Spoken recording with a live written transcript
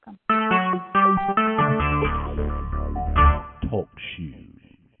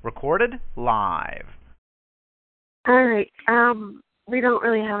recorded live. All right. We don't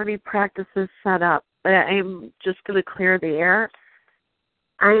really have any practices set up, but I'm just going to clear the air.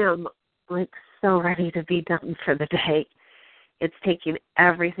 I am, so ready to be done for the day. It's taking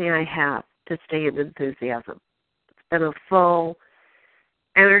everything I have to stay in enthusiasm. It's been a full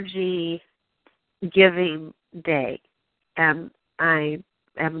energy-giving day, and I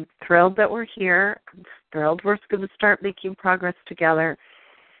am thrilled that we're here. I'm thrilled we're going to start making progress together,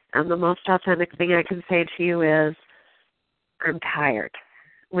 and the most authentic thing I can say to you is I'm tired,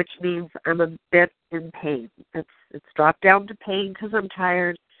 which means I'm a bit in pain. It's dropped down to pain because I'm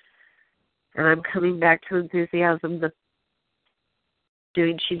tired, and I'm coming back to enthusiasm,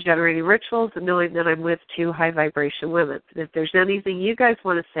 doing chi-generating rituals and knowing that I'm with two high-vibration women. And if there's anything you guys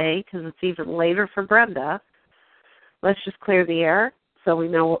want to say, because it's even later for Brenda, let's just clear the air so we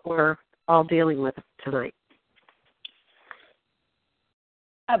know what we're all dealing with tonight.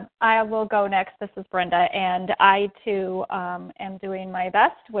 I will go next. This is Brenda, and I, too, am doing my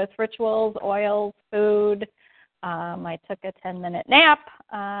best with rituals, oils, food. I took a 10-minute nap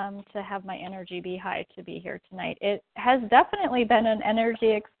to have my energy be high to be here tonight. It has definitely been an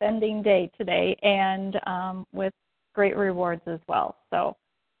energy-expending day today, and with great rewards as well. So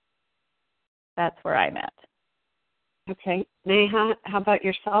that's where I'm at. Okay. Neha, how about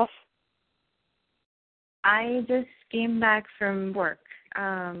yourself? I just came back from work,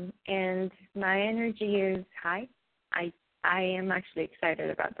 and my energy is high. I am actually excited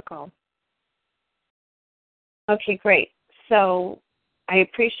about the call. Okay, great. So I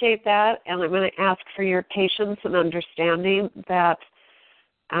appreciate that, and I'm going to ask for your patience and understanding that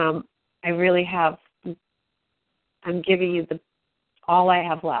I'm giving you all I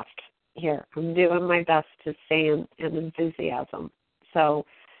have left here. I'm doing my best to stay in enthusiasm. So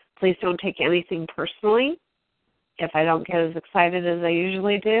please don't take anything personally. If I don't get as excited as I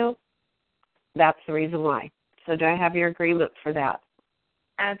usually do, that's the reason why. So do I have your agreement for that?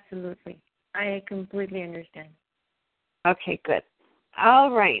 Absolutely. I completely understand. Okay, good.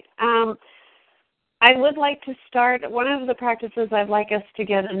 All right. I would like to start, one of the practices I'd like us to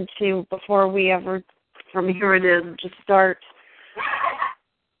get into before we ever, from here on in, just start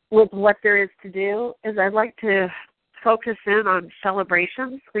with what there is to do, is I'd like to focus in on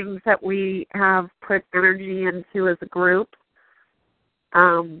celebrations, things that we have put energy into as a group,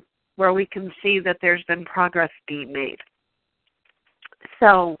 where we can see that there's been progress being made.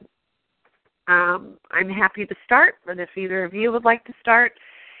 So I'm happy to start, but if either of you would like to start,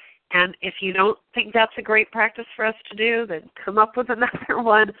 and if you don't think that's a great practice for us to do, then come up with another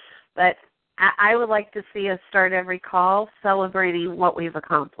one. But I would like to see us start every call celebrating what we've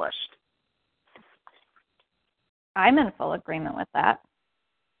accomplished. I'm in full agreement with that.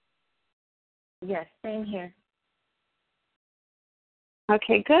 Yes, same here.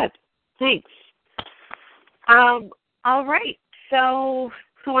 Okay, good. Thanks. All right. So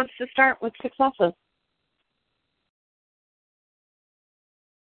who wants to start with successes?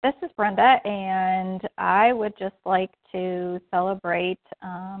 This is Brenda, and I would just like to celebrate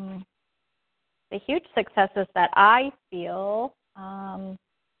the huge successes that I feel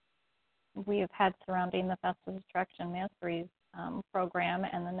we have had surrounding the Festive Attraction Masteries program,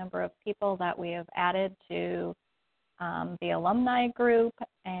 and the number of people that we have added to the alumni group,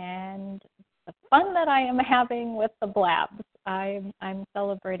 and the fun that I am having with the blabs. I'm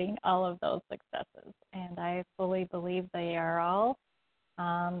celebrating all of those successes, and I fully believe they are all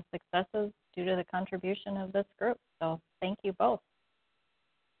successes due to the contribution of this group. So thank you both.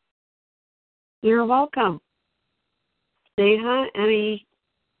 You're welcome. Neha, any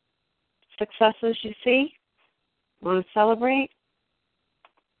successes you see? Want to celebrate?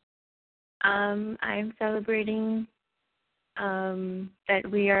 I'm celebrating that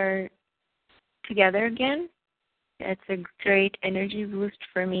we are together again. It's a great energy boost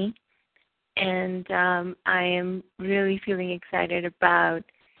for me. And I am really feeling excited about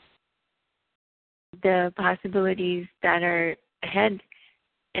the possibilities that are ahead.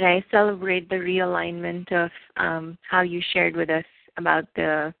 And I celebrate the realignment of how you shared with us about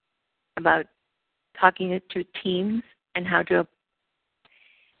talking it to teams and how to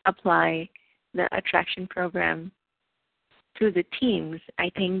apply the attraction program to the teams. I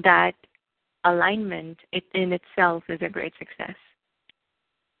think that alignment in itself is a great success.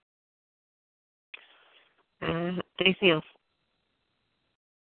 Anything else?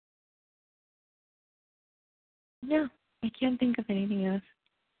 No, I can't think of anything else.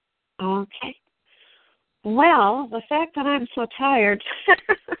 Okay. Well, the fact that I'm so tired,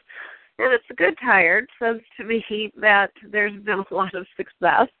 and it's a good tired, says to me that there's been a lot of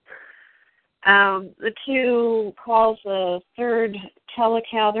success. The 2 calls a third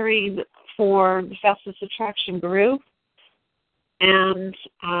telegathering for the Fastest Attraction group, and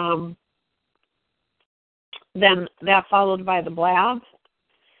then that followed by the blab.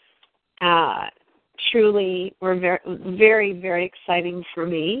 Truly were very, very, very exciting for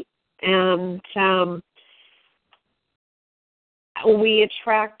me. And we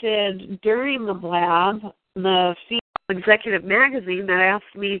attracted, during the blab, the Female Executive magazine that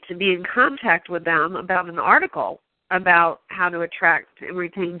asked me to be in contact with them about an article about how to attract and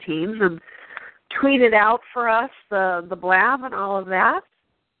retain teams, and tweeted out for us the blab and all of that.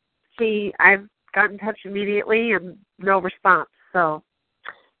 See, I've got in touch immediately and no response. So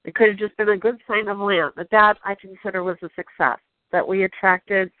it could have just been a good sign of land, but that I consider was a success, that we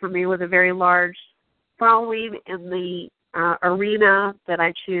attracted somebody with a very large following in the arena that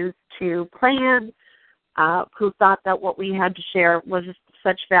I choose to play in, who thought that what we had to share was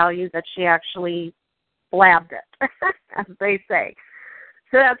such value that she actually blabbed it, as they say.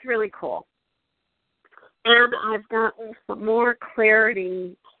 So that's really cool. And I've gotten some more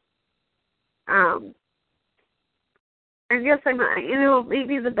clarity. I guess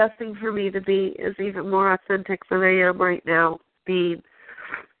maybe the best thing for me to be is even more authentic than I am right now.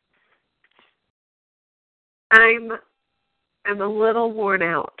 I'm a little worn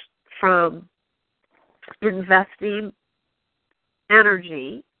out from investing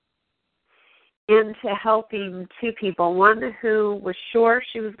energy into helping 2 people. One who was sure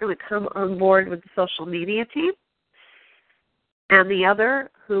she was going to come on board with the social media team, and the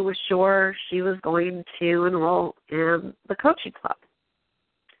other who was sure she was going to enroll in the coaching club.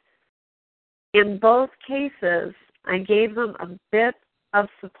 In both cases, I gave them a bit of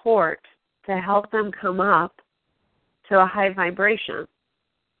support to help them come up to a high vibration.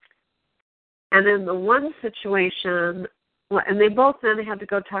 And in the one situation, and they both then had to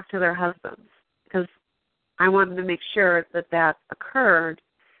go talk to their husbands, because I wanted to make sure that occurred.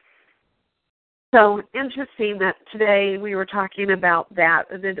 So interesting that today we were talking about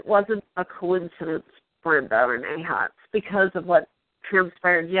that, and it wasn't a coincidence, Brenda or Neha. It's because of what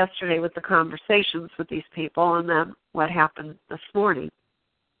transpired yesterday with the conversations with these people and then what happened this morning.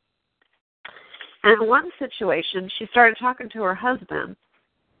 And in one situation, she started talking to her husband,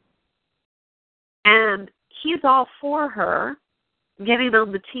 and he's all for her getting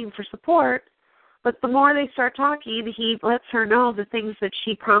on the team for support, but the more they start talking, he lets her know the things that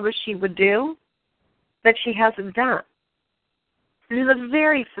she promised she would do that she hasn't done. It is a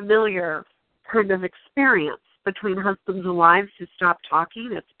very familiar kind of experience between husbands and wives who stop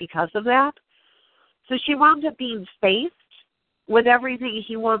talking. It's because of that. So she wound up being faced with everything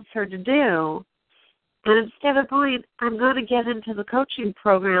he wants her to do. And instead of going, I'm going to get into the coaching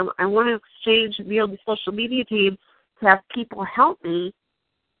program, I want to exchange and be on the social media team to have people help me,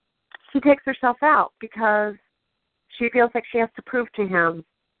 she takes herself out because she feels like she has to prove to him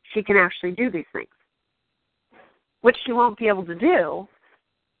she can actually do these things, which she won't be able to do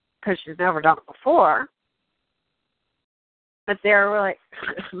because she's never done it before. But they're like,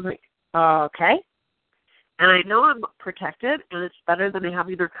 okay. And I know I'm protected, and it's better than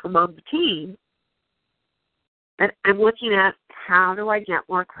having her come on the team. And I'm looking at how do I get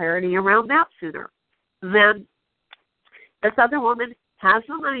more clarity around that sooner. Then this other woman has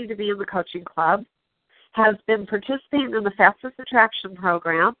the money to be in the coaching club, has been participating in the Fastest Attraction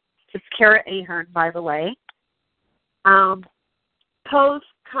program. It's Kara Ahern, by the way. Posts,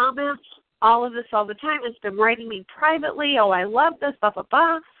 comments, all of this all the time. Has been writing me privately, oh, I love this, blah, blah,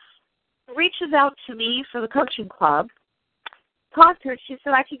 blah. Reaches out to me for the coaching club. Talked to her. She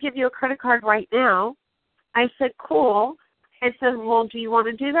said, I could give you a credit card right now. I said, cool. I said, well, do you want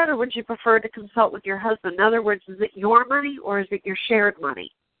to do that, or would you prefer to consult with your husband? In other words, is it your money or is it your shared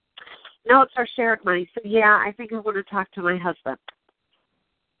money? No, it's our shared money. So, yeah, I think I want to talk to my husband.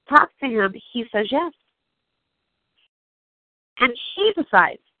 Talk to him. He says yes. And she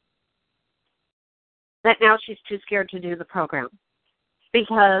decides that now she's too scared to do the program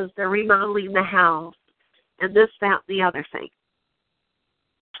because they're remodeling the house and this, that, and the other thing.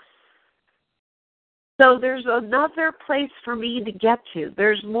 So there's another place for me to get to.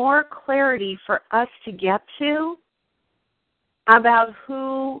 There's more clarity for us to get to about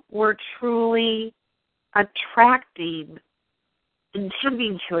who we're truly attracting,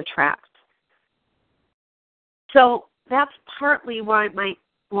 intending to attract. So that's partly why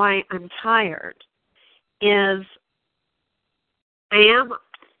I'm tired, is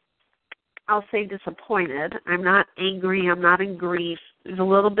I'll say disappointed. I'm not angry. I'm not in grief. There's a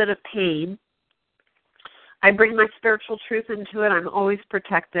little bit of pain. I bring my spiritual truth into it. I'm always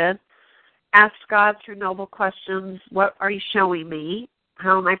protected. Ask God through noble questions, what are you showing me?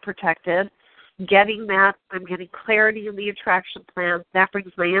 How am I protected? getting that. I'm getting clarity in the attraction plan. That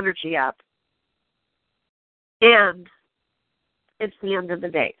brings my energy up. And it's the end of the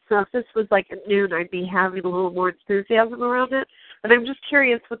day. So if this was like at noon, I'd be having a little more enthusiasm around it. But I'm just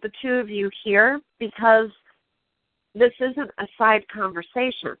curious with the two of you here, because this isn't a side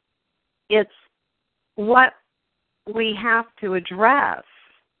conversation. It's what we have to address,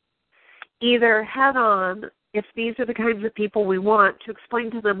 either head on, if these are the kinds of people we want, to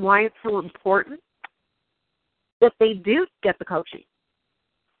explain to them why it's so important that they do get the coaching,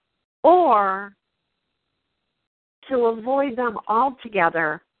 or to avoid them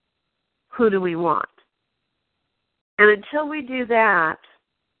altogether, who do we want? And until we do that,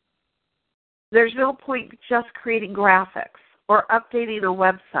 there's no point just creating graphics or updating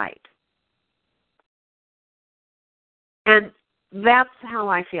a website. And that's how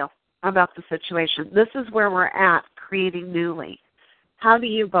I feel about the situation. This is where we're at, creating newly. How do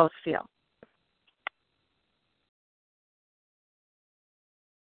you both feel?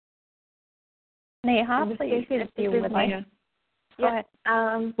 Neha, please, if you would like. Go ahead.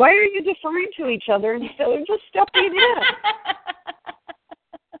 Why are you deferring to each other instead of just stepping in?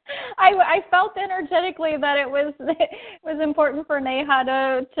 I felt energetically that it was important for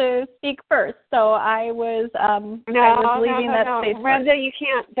Neha to speak first, so I was leaving that space. Brenda, you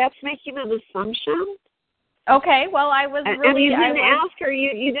can't. That's making an assumption. Okay, well, I was really. And you didn't ask her.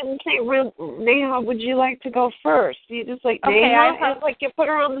 You didn't say, Neha, would you like to go first? You just like, okay, Neha, it's like you put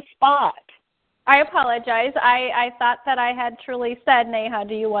her on the spot. I apologize. I thought that I had truly said, Neha,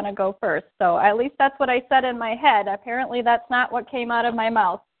 do you want to go first? So at least that's what I said in my head. Apparently that's not what came out of my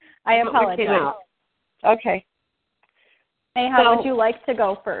mouth. I apologize. Okay. Neha, would you like to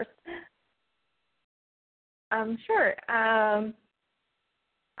go first? Sure. I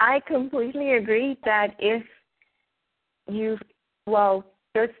completely agree that if the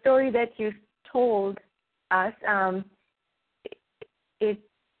story that you told us, it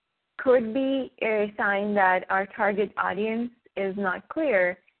could be a sign that our target audience is not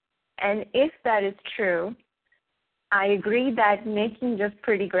clear. And if that is true, I agree that making just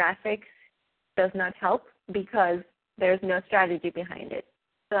pretty graphics does not help because there's no strategy behind it.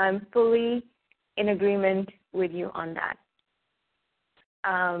 So I'm fully in agreement with you on that.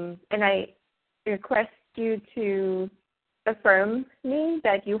 And I request you to affirm me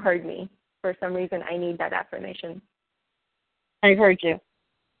that you heard me. For some reason, I need that affirmation. I heard you.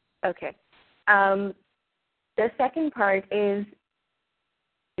 Okay. The second part is,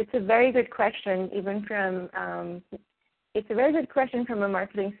 it's a very good question, it's a very good question from a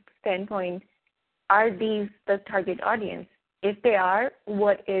marketing standpoint. Are these the target audience? If they are,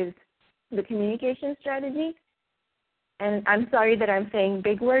 what is the communication strategy? And I'm sorry that I'm saying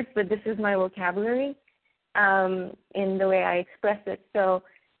big words, but this is my vocabulary in the way I express it. So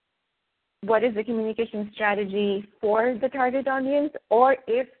what is the communication strategy for the target audience, or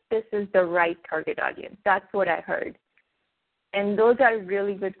if this is the right target audience? That's what I heard. And those are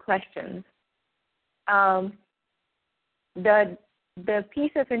really good questions. The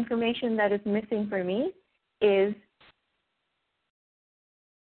piece of information that is missing for me is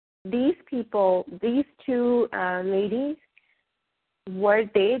these people, these two ladies, were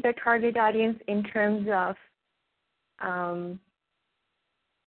they the target audience in terms of,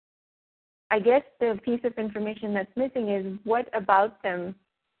 I guess the piece of information that's missing is what about them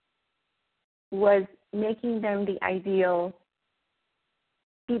was making them the ideal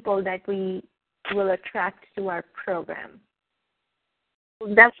people that we will attract to our program.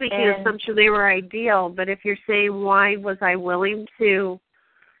 That's making an assumption they were ideal, but if you're saying why was I willing to,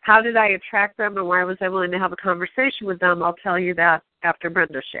 how did I attract them and why was I willing to have a conversation with them, I'll tell you that after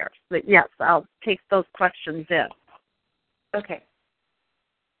Brenda shares. But yes, I'll take those questions in. Okay.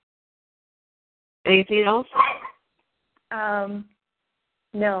 Anything else?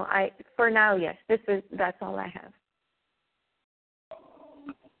 No, for now, yes. That's all I have.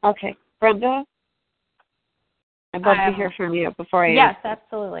 Okay. Brenda? I'd love to hear from you before I Yes,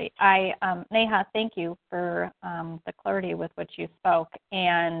 absolutely. Neha, thank you for the clarity with which you spoke.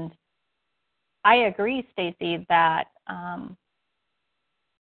 And I agree, Stacy, that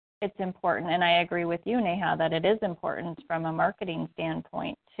it's important, and I agree with you, Neha, that it is important from a marketing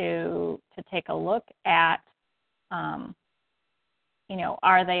standpoint to take a look at,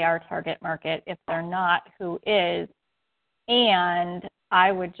 are they our target market? If they're not, who is? And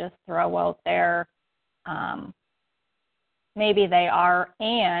I would just throw out there, maybe they are,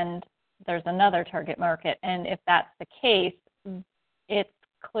 and there's another target market. And if that's the case, it's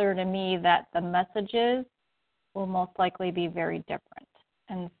clear to me that the messages will most likely be very different.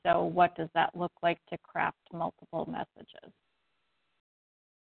 And so what does that look like to craft multiple messages?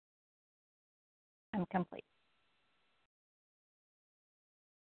 am complete.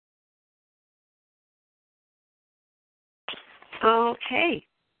 Okay.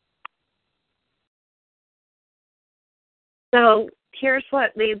 So here's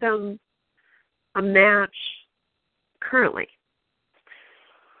what made them a match currently.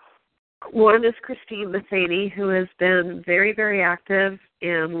 One is Christine Matheny, who has been very, very active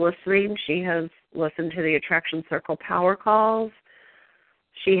in listening. She has listened to the Attraction Circle Power Calls.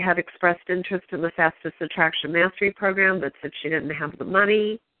 She had expressed interest in the Fastest Attraction Mastery Program, but said she didn't have the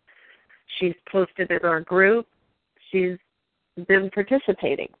money. She's posted in our group. She's been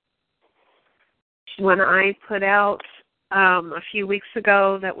participating. When I put out a few weeks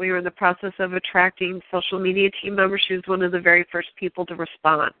ago that we were in the process of attracting social media team members, she was one of the very first people to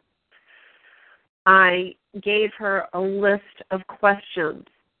respond. I gave her a list of questions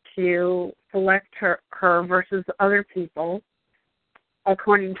to select her versus other people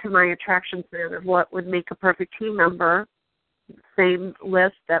according to my attraction plan of what would make a perfect team member. Same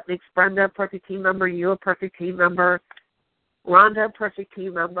list that makes Brenda a perfect team member, you a perfect team member, Rhonda a perfect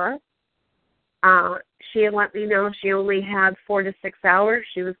team member. She had let me know she only had 4 to 6 hours.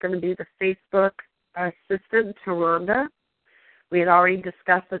 She was going to be the Facebook assistant to Rhonda. We had already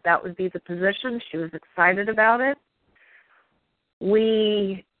discussed that that would be the position. She was excited about it.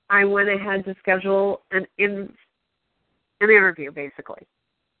 I went ahead to schedule an interview, basically.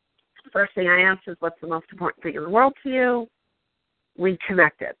 First thing I asked is, what's the most important thing in the world to you? We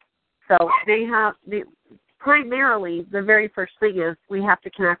connected. So primarily, the very first thing is we have to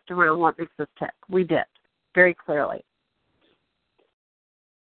connect around what makes us tick. We did, very clearly.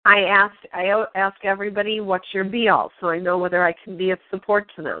 I ask everybody, what's your be-all, so I know whether I can be of support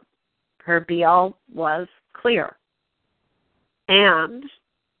to them. Her be-all was clear. And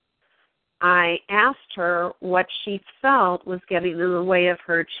I asked her what she felt was getting in the way of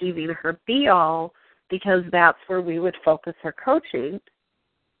her achieving her be-all, because that's where we would focus her coaching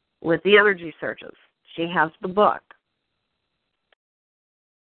with the energy surges. She has the book.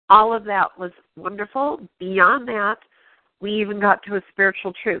 All of that was wonderful. Beyond that, we even got to a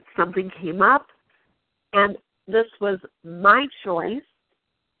spiritual truth. Something came up, and this was my choice.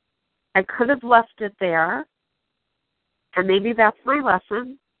 I could have left it there, and maybe that's my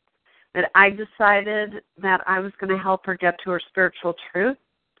lesson, that I decided that I was going to help her get to her spiritual truth,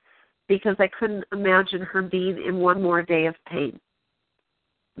 because I couldn't imagine her being in one more day of pain,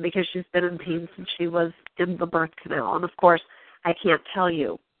 because she's been in pain since she was in the birth canal. And, of course, I can't tell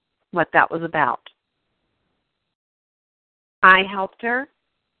you what that was about. I helped her.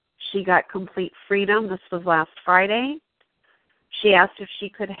 She got complete freedom. This was last Friday. She asked if she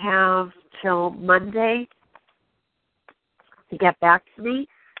could have till Monday to get back to me,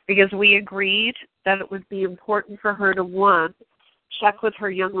 because we agreed that it would be important for her to, one, check with her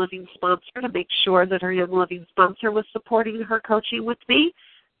Young Living sponsor to make sure that her Young Living sponsor was supporting her coaching with me,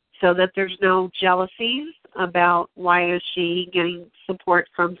 so that there's no jealousies about why is she getting support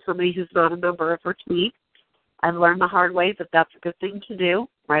from somebody who's not a member of her team. I've learned the hard way that that's a good thing to do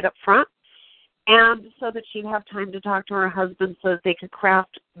right up front. And so that she'd have time to talk to her husband so that they could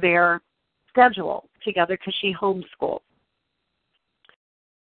craft their schedule together, because she homeschools.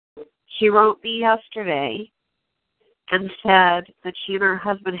 She wrote me yesterday and said that she and her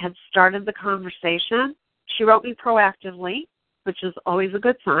husband had started the conversation. She wrote me proactively, which is always a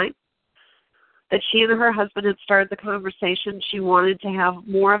good sign, that she and her husband had started the conversation. She wanted to have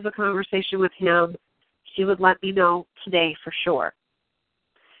more of the conversation with him. She would let me know today for sure.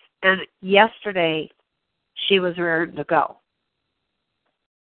 And yesterday, she was ready to go.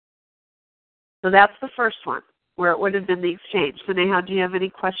 So that's the first one, where it would have been the exchange. So, Neha, do you have any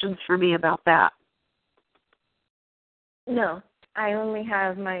questions for me about that? No, I only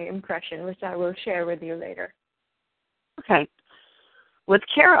have my impression, which I will share with you later. Okay. With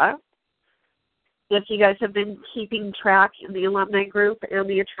Kara, if you guys have been keeping track in the alumni group and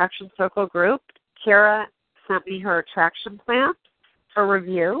the Attraction Circle group, Kara sent me her attraction plan for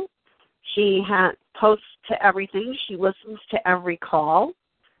review. She posts to everything. She listens to every call.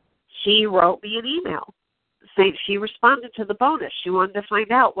 She wrote me an email saying she responded to the bonus. She wanted to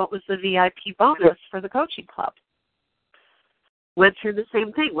find out what was the VIP bonus for the coaching club. Went through the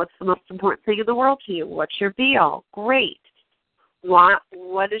same thing. What's the most important thing in the world to you? What's your be-all? Great.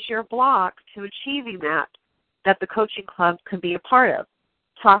 What is your block to achieving that the coaching club could be a part of?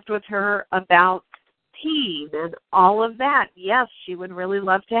 Talked with her about team and all of that. Yes, she would really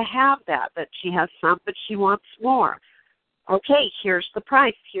love to have that she has some, but she wants more. Okay, here's the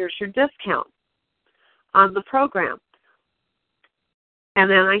price. Here's your discount on the program. And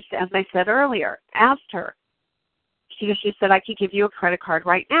then, as I said earlier, asked her, She said, I could give you a credit card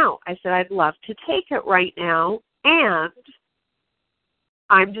right now. I said, I'd love to take it right now, and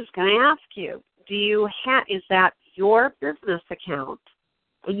I'm just going to ask you, is that your business account,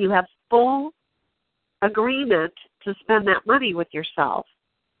 and you have full agreement to spend that money with yourself,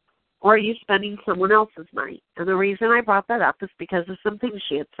 or are you spending someone else's money? And the reason I brought that up is because of some things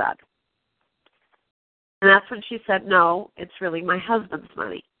she had said. And that's when she said, no, it's really my husband's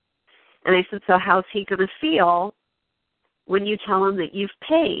money. And I said, so how's he going to feel when you tell him that you've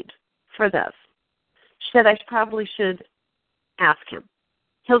paid for this? She said, I probably should ask him.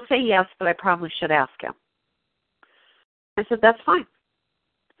 He'll say yes, but I probably should ask him. I said, that's fine.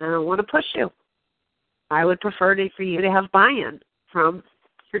 I don't want to push you. I would prefer for you to have buy-in from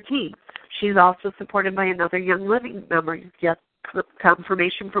your team. She's also supported by another Young Living member. You get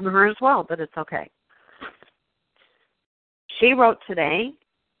confirmation from her as well, but it's okay. She wrote today,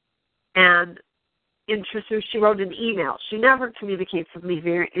 and she wrote an email. She never communicates with me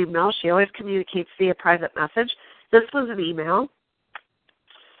via email. She always communicates via private message. This was an email,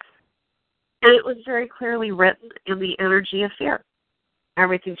 and it was very clearly written in the energy of fear.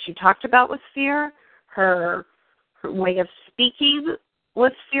 Everything she talked about was fear. Her way of speaking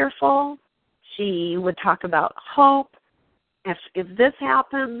was fearful. She would talk about hope. If this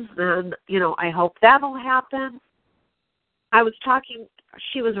happens, then, I hope that'll happen.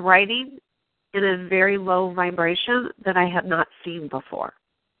 She was writing in a very low vibration that I had not seen before.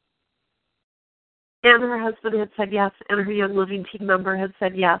 And her husband had said yes, and her Young Living team member had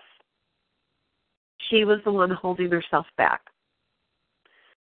said yes. She was the one holding herself back.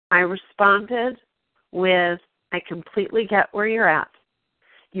 I responded with, I completely get where you're at.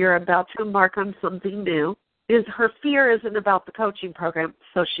 You're about to embark on something new. Her fear isn't about the coaching program,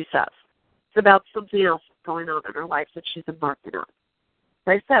 so she says. It's about something else going on in her life that she's embarking on.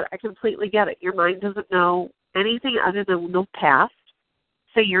 As I said, I completely get it. Your mind doesn't know anything other than the past,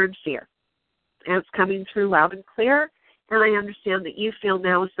 so you're in fear. And it's coming through loud and clear, and I understand that you feel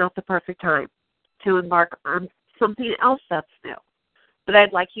now is not the perfect time to embark on something else that's new. But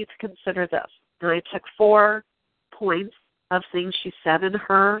I'd like you to consider this. And I took 4 points of things she said in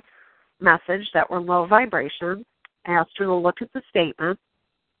her message that were low vibration. I asked her to look at the statement,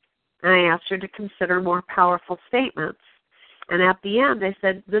 and I asked her to consider more powerful statements. And at the end, I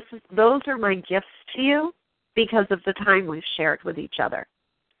said, those are my gifts to you because of the time we've shared with each other.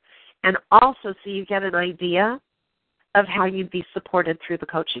 And also so you get an idea of how you'd be supported through the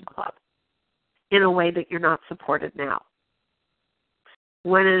coaching club in a way that you're not supported now.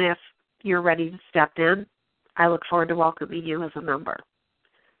 When and if you're ready to step in, I look forward to welcoming you as a member.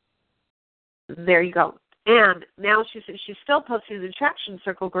 There you go. And now she's still posting in the Attraction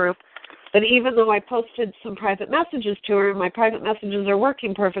Circle group, but even though I posted some private messages to her, and my private messages are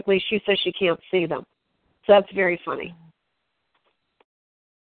working perfectly, she says she can't see them. So that's very funny.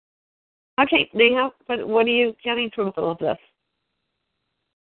 Okay, Neha, what are you getting from all of this?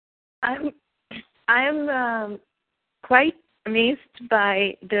 I'm quite amazed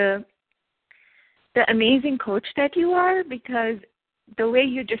by the amazing coach that you are, because the way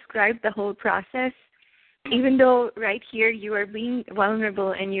you describe the whole process, even though right here you are being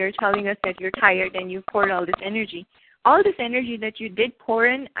vulnerable and you're telling us that you're tired and you poured all this energy that you did pour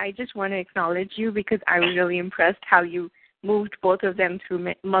in, I just want to acknowledge you because I was really impressed how you moved both of them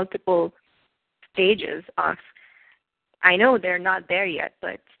through multiple stages of, I know they're not there yet,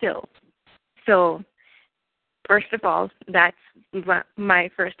 but still. So, first of all, that's my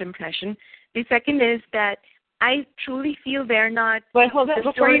first impression. The second is that I truly feel they're not... But hold on,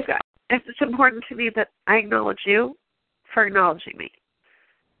 before you go, it's important to me that I acknowledge you for acknowledging me.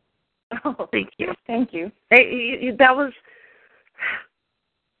 Oh, thank you. Thank you. That was...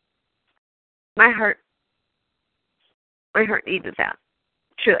 My heart needed that.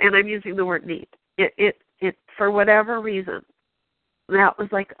 True, and I'm using the word need. It for whatever reason, that was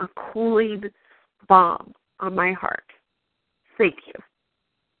like a cooling bomb on my heart. Thank you.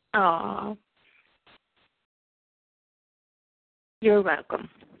 Oh, you're welcome.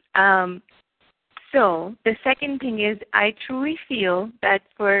 So the second thing is I truly feel that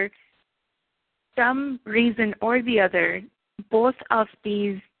for some reason or the other, both of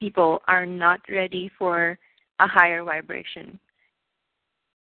these people are not ready for a higher vibration.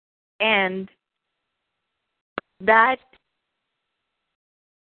 And that,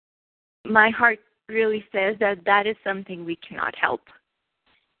 my heart really says that is something we cannot help.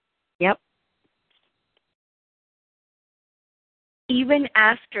 Yep. Even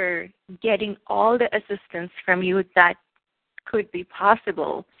after getting all the assistance from you that could be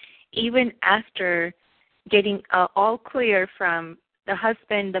possible, even after getting all clear from the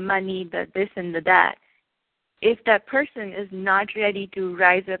husband, the money, the this and the that, if that person is not ready to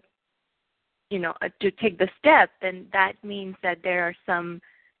rise up, to take the step, then that means that there are some,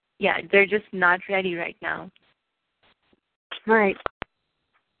 they're just not ready right now. Right.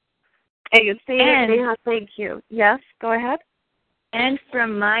 And thank you. Yes, go ahead. And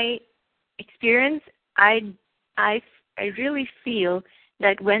from my experience, I really feel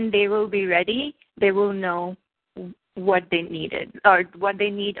that when they will be ready, they will know what they needed or what they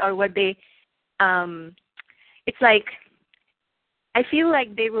need or what they. It's like I feel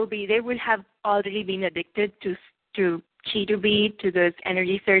like they will have already been addicted to Chi-2B, to those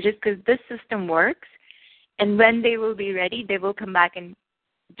energy surges, because this system works. And when they will be ready, they will come back and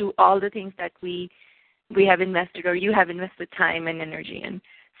do all the things that we have invested, or you have invested time and energy in.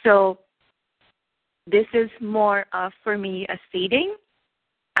 So this is more of, for me, a seeding.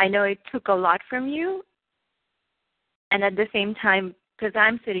 I know it took a lot from you. And at the same time, because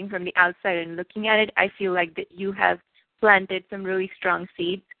I'm sitting from the outside and looking at it, I feel like that you have planted some really strong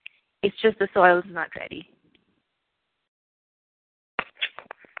seeds. It's just the soil is not ready.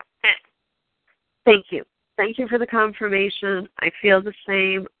 Thank you. Thank you for the confirmation. I feel the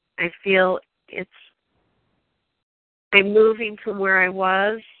same. I feel I'm moving from where I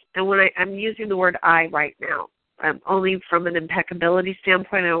was, and when I'm using the word I right now, only from an impeccability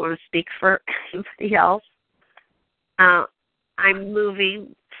standpoint. I don't want to speak for anybody else. I'm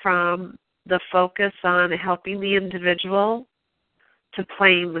moving from the focus on helping the individual to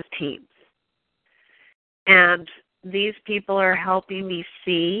playing with teams. And these people are helping me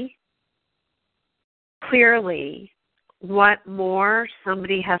see clearly what more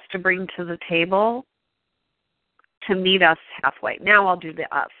somebody has to bring to the table to meet us halfway. Now I'll do the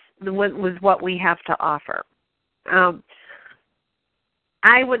us, with what we have to offer.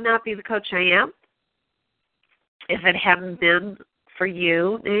 I would not be the coach I am if it hadn't been for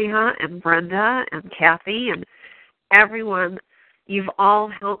you, Neha, and Brenda, and Kathy, and everyone. You've all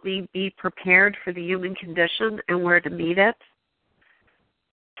helped me be prepared for the human condition and where to meet it.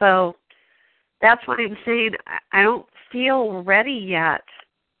 So that's what I'm saying. I don't feel ready yet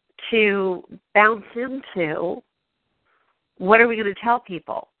to bounce into what are we going to tell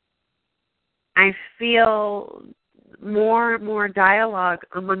people. I feel more and more dialogue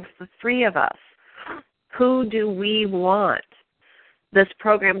amongst the three of us. Who do we want this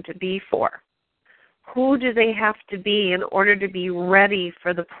program to be for? Who do they have to be in order to be ready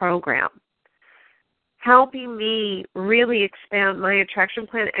for the program? Helping me really expand my attraction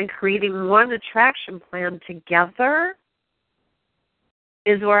plan and creating one attraction plan together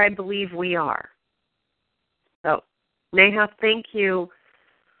is where I believe we are. So, Neha, thank you.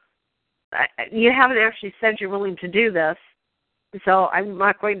 You haven't actually said you're willing to do this, so I'm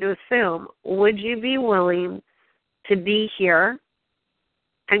not going to assume. Would you be willing to be here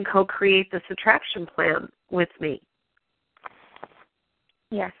and co-create this attraction plan with me?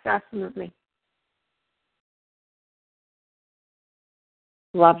 Yes, absolutely.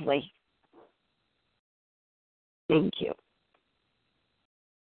 Lovely. Thank you.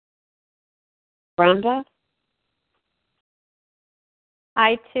 Brenda?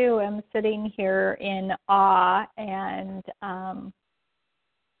 I, too, am sitting here in awe and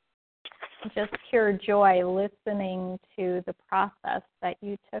just pure joy listening to the process that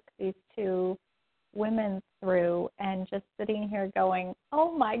you took these two women through, and just sitting here going,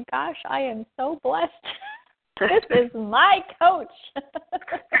 oh my gosh, I am so blessed. This is my coach.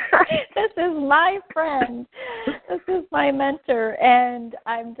 This is my friend. This is my mentor. And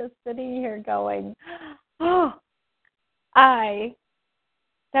I'm just sitting here going, oh, I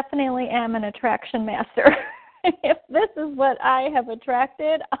definitely am an attraction master. If this is what I have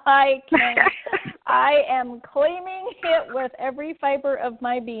attracted, I am claiming it with every fiber of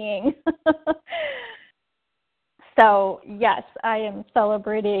my being. So, yes, I am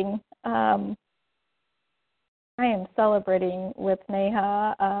celebrating. With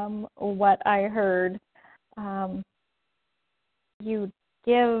Neha what I heard you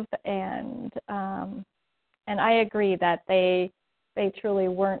give, and I agree that they truly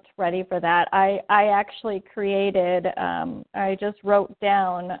weren't ready for that. I actually created, I just wrote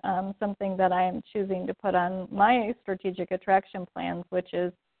down something that I am choosing to put on my strategic attraction plans, which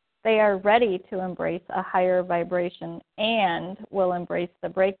is they are ready to embrace a higher vibration and will embrace the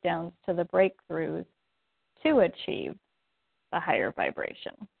breakdowns to the breakthroughs to achieve the higher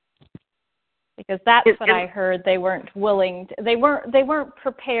vibration. Because that's what I heard. They weren't willing to, they weren't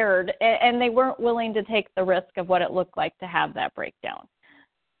prepared, and they weren't willing to take the risk of what it looked like to have that breakdown.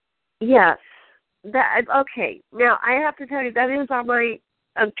 Yes. Okay. Now, I have to tell you, that is on my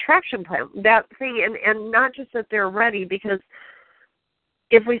attraction plan, that thing, and not just that they're ready, because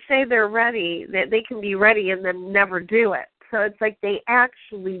if we say they're ready, that they can be ready and then never do it. So it's like they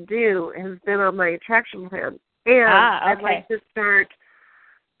actually do has been on my attraction plan. And I'd like to start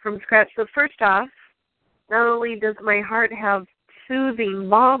from scratch. So first off, not only does my heart have soothing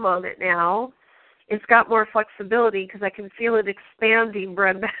balm on it now, it's got more flexibility because I can feel it expanding,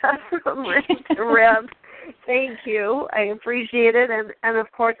 Brenda, from limb to rib. Thank you. I appreciate it. And of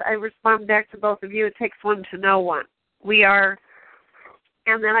course, I respond back to both of you. It takes one to know one. We are,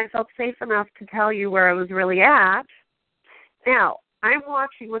 and then I felt safe enough to tell you where I was really at. Now, I'm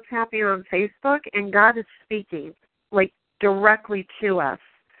watching what's happening on Facebook, and God is speaking, like, directly to us.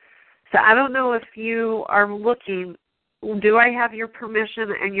 So I don't know if you are looking, do I have your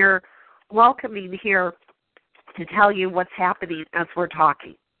permission and your welcoming here to tell you what's happening as we're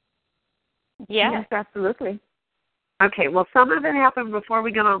talking? Yes, absolutely. Okay, well, some of it happened before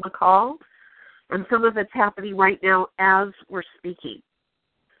we got on the call, and some of it's happening right now as we're speaking.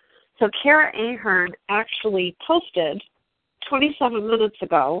 So Kara Ahern actually posted 27 minutes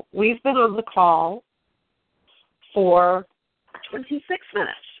ago. We've been on the call for 26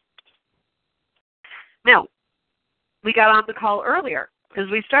 minutes. Now, we got on the call earlier because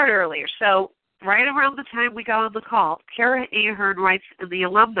we started earlier. So right around the time we got on the call, Kara Ahern writes in the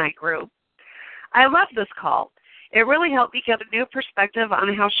alumni group, I love this call. It really helped me get a new perspective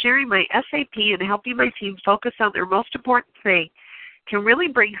on how sharing my SAP and helping my team focus on their most important thing can really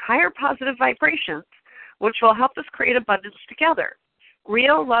bring higher positive vibrations, which will help us create abundance together.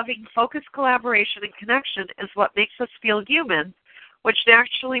 Real, loving, focused collaboration and connection is what makes us feel human, which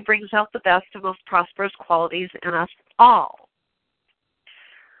naturally brings out the best and most prosperous qualities in us all.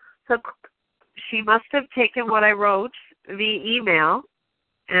 So she must have taken what I wrote via email,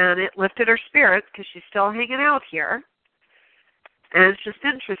 and it lifted her spirits because she's still hanging out here. And it's just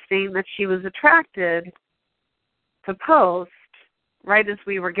interesting that she was attracted to post right as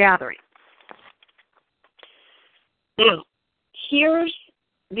we were gathering. Now, here's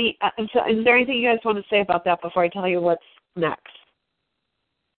the so is there anything you guys want to say about that before I tell you what's next?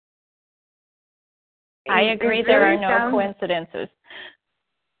 I agree, there are no coincidences.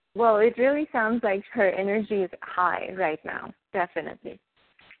 Well, it really sounds like her energy is high right now, definitely.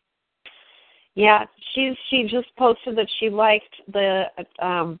 Yeah, she just posted that she liked the,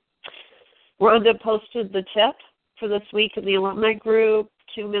 Rhonda posted the tip for this week in the alumni group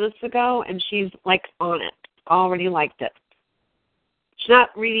 2 minutes ago, and she's, like, on it, already liked it. She's not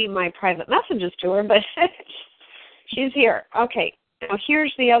reading my private messages to her, but she's here. Okay, now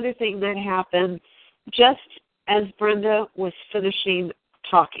here's the other thing that happened just as Brenda was finishing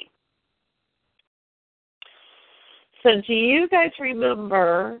talking. So do you guys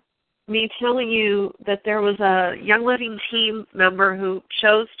remember me telling you that there was a Young Living team member who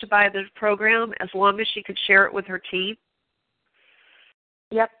chose to buy the program as long as she could share it with her team?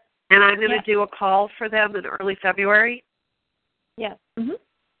 Yep. And I'm going to do a call for them in early February? Yes. Mm-hmm.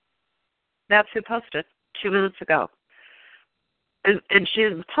 That's who posted 2 minutes ago. And she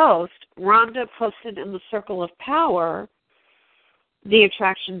didn't post. Rhonda posted in the Circle of Power the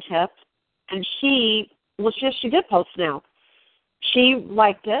attraction tip, and she did post now. She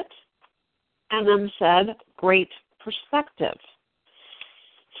liked it and then said, great perspective.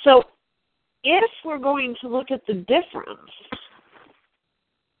 So if we're going to look at the difference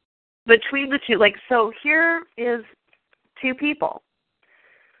between the two, like, so here is two people.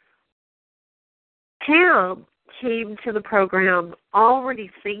 Pam came to the program already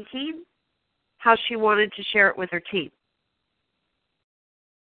thinking how she wanted to share it with her team.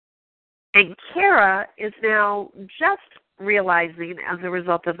 And Kara is now just realizing, as a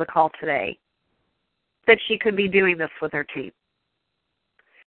result of the call today, that she could be doing this with her team.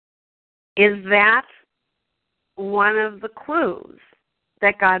 Is that one of the clues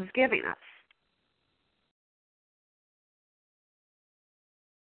that God's giving us?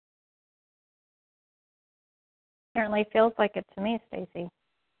 Certainly feels like it to me, Stacy.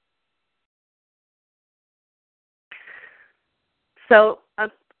 So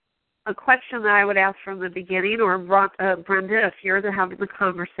a question that I would ask from the beginning, or Brenda, if you're having the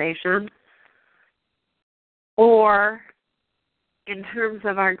conversation, or in terms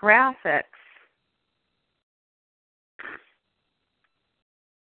of our graphics,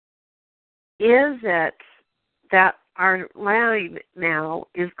 is it that our line now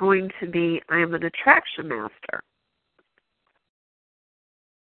is going to be, I am an attraction master?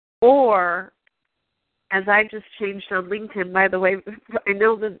 Or, as I just changed on LinkedIn, by the way, I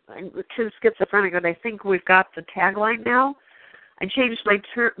know that I'm too schizophrenic, but I think we've got the tagline now. I changed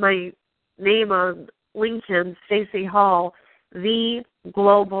my name on LinkedIn, Stacy Hall, the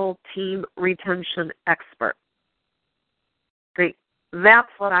Global Team Retention Expert. Great. That's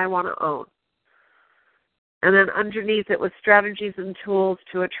what I want to own. And then underneath it was strategies and tools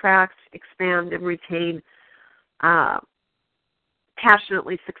to attract, expand, and retain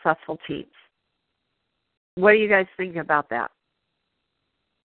passionately successful teams. What do you guys think about that?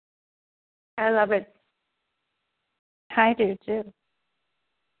 I love it. I do too.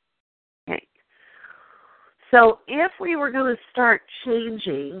 Okay. So if we were going to start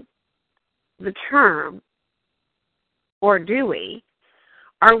changing the term, or do we?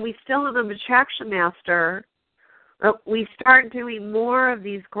 Are we still in the Attraction Master? We start doing more of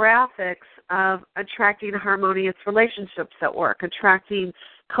these graphics of attracting harmonious relationships at work, attracting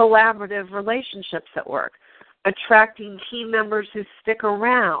collaborative relationships at work, attracting team members who stick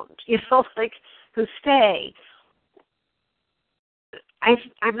around, like who stay.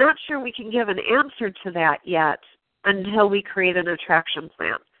 I'm not sure we can give an answer to that yet until we create an attraction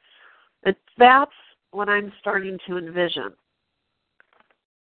plan. But that's what I'm starting to envision.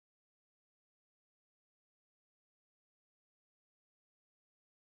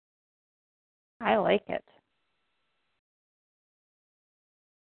 I like it.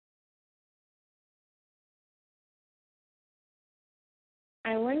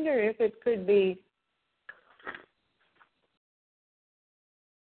 I wonder if it could be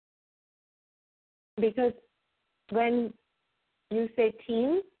because when you say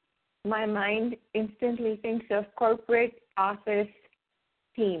team, my mind instantly thinks of corporate office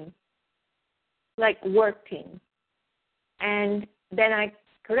team, like work team. And then I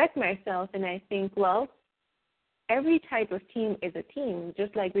correct myself and I think, well, every type of team is a team,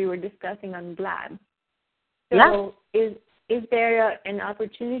 just like we were discussing on Blab. So is there an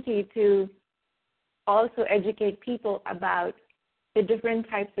opportunity to also educate people about the different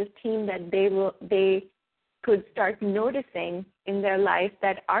types of team that they could start noticing in their life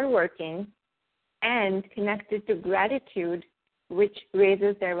that are working and connected to gratitude, which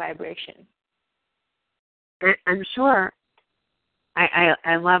raises their vibration? I'm sure.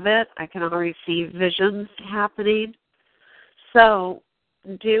 I love it. I can already see visions happening. So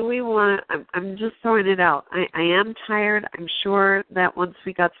do we want to, I'm just throwing it out. I am tired. I'm sure that once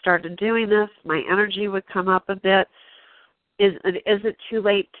we got started doing this, my energy would come up a bit. Is it too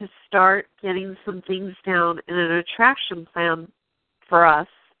late to start getting some things down in an attraction plan for us?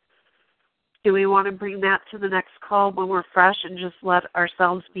 Do we want to bring that to the next call when we're fresh and just let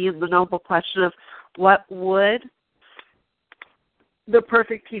ourselves be in the noble question of what would the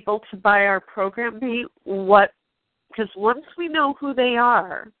perfect people to buy our program be? Because once we know who they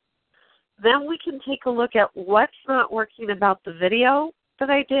are, then we can take a look at what's not working about the video that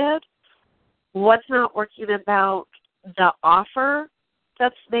I did, what's not working about the offer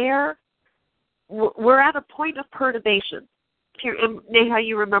that's there. We're at a point of perturbation. Neha,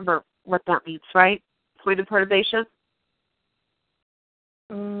 you remember what that means, right? Point of perturbation?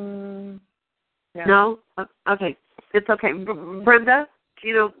 No? Okay. It's okay. Brenda, do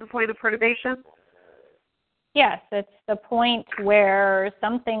you know the point of perturbation? Yes, it's the point where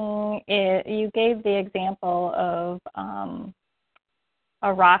you gave the example of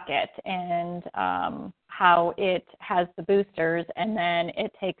a rocket and how it has the boosters and then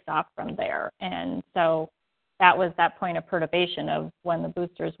it takes off from there. And so that was that point of perturbation of when the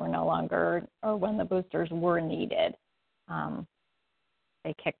boosters were no longer, or when the boosters were needed.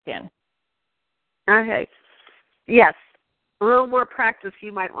 They kicked in. Okay. Yes. A little more practice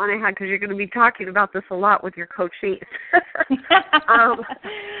you might want to have because you're going to be talking about this a lot with your coachees.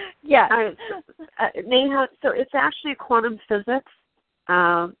 Yeah. Neha, so it's actually quantum physics.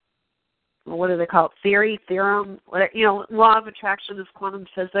 What do they call it? Theory, theorem. Law of attraction is quantum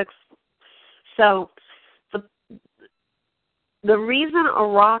physics. So the reason a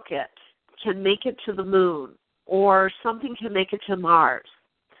rocket can make it to the moon or something can make it to Mars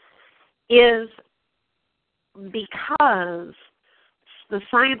is because the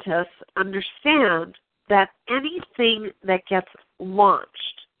scientists understand that anything that gets launched,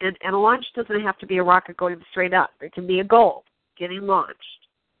 and a launch doesn't have to be a rocket going straight up. It can be a goal getting launched.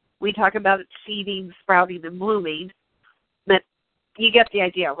 We talk about it seeding, sprouting, and blooming, but you get the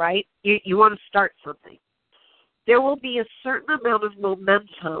idea, right? You want to start something. There will be a certain amount of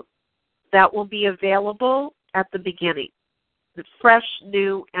momentum that will be available at the beginning. The fresh,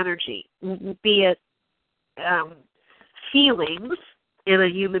 new energy, be it feelings in a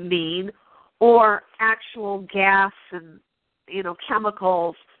human being or actual gas and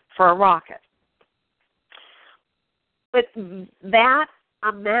chemicals for a rocket. But that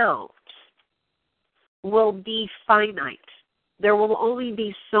amount will be finite. There will only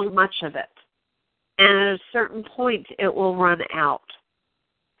be so much of it. And at a certain point, it will run out.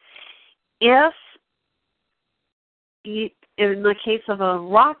 If in the case of a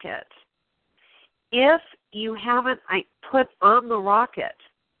rocket, if you haven't put on the rocket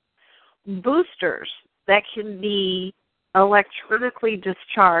boosters that can be electronically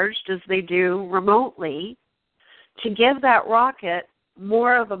discharged as they do remotely to give that rocket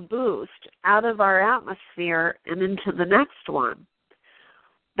more of a boost out of our atmosphere and into the next one,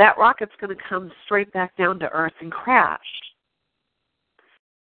 that rocket's going to come straight back down to Earth and crash.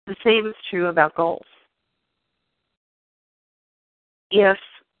 The same is true about goals. If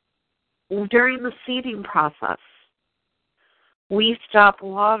during the seeding process we stop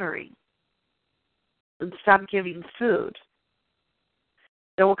watering and stop giving food,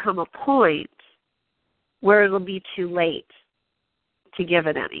 there will come a point where it'll be too late to give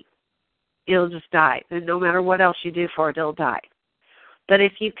it any. It'll just die. And no matter what else you do for it, it'll die. But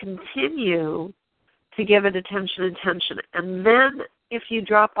if you continue to give it attention, and then if you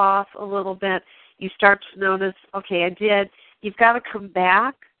drop off a little bit, you start to notice, okay, I did, you've got to come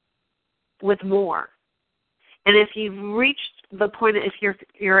back with more. And if you've reached the point, if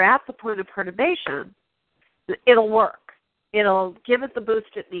you're at the point of perturbation, it'll work. It'll give it the boost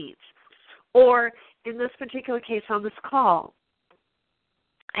it needs. Or in this particular case on this call,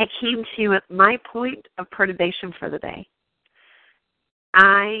 I came to you at my point of perturbation for the day.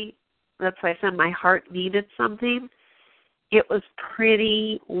 That's why I said my heart needed something. It was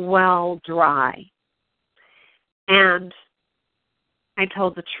pretty well dry. And I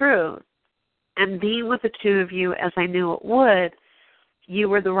told the truth. And being with the two of you as I knew it would, you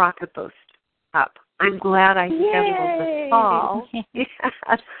were the rocket boost up. I'm glad I scheduled this call.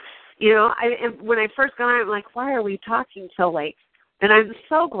 Yes. You know, when I first got on, I'm like, why are we talking so late? And I'm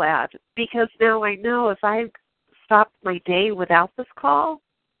so glad because now I know if I stopped my day without this call,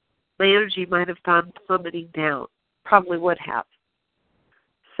 my energy might have gone plummeting down. Probably would have.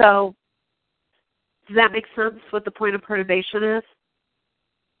 So, does that make sense what the point of perturbation is?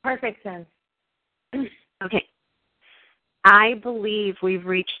 Perfect sense. Okay. I believe we've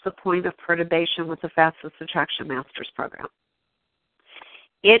reached the point of perturbation with the Fastest Attraction Masters program.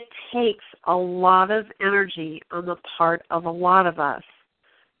 It takes a lot of energy on the part of a lot of us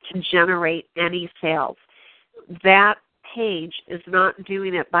to generate any sales. That page is not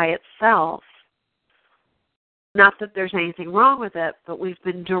doing it by itself. Not that there's anything wrong with it, but we've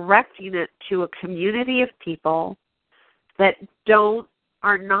been directing it to a community of people that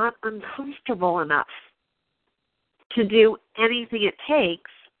are not uncomfortable enough to do anything it takes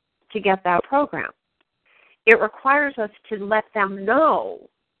to get that program. It requires us to let them know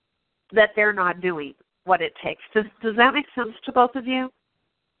that they're not doing what it takes. Does that make sense to both of you?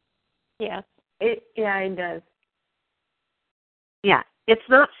 Yes. It does. Yeah, it's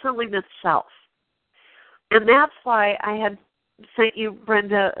not selling itself. And that's why I had sent you,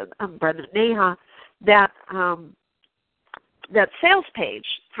 Neha, that sales page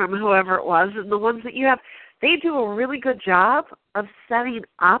from whoever it was, and the ones that you have, they do a really good job of setting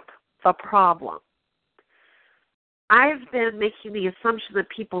up the problem. I've been making the assumption that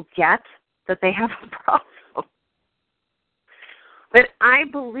people get that they have a problem. But I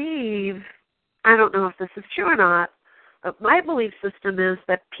believe, I don't know if this is true or not, but my belief system is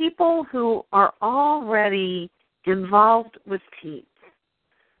that people who are already involved with teams,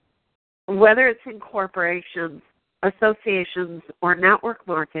 whether it's in corporations, associations, or network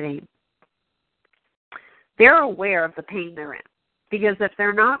marketing, they're aware of the pain they're in. Because if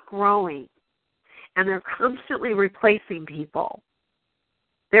they're not growing and they're constantly replacing people,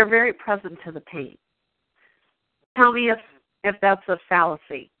 they're very present to the pain. Tell me if that's a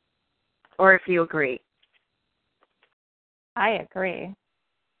fallacy or if you agree. I agree.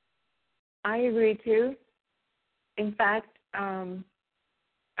 I agree too. In fact, I'm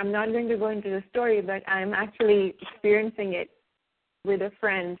not going to go into the story, but I'm actually experiencing it with a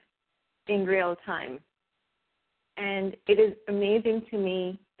friend in real time. And it is amazing to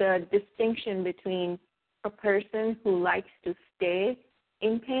me the distinction between a person who likes to stay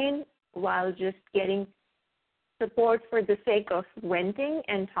in pain while just getting support for the sake of venting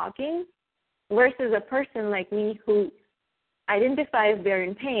and talking versus a person like me who identifies they're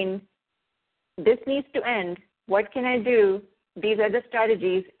in pain. This needs to end. What can I do? These are the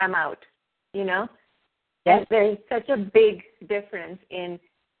strategies. I'm out. You know? Yes. And there's such a big difference in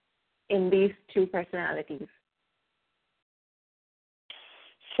these two personalities.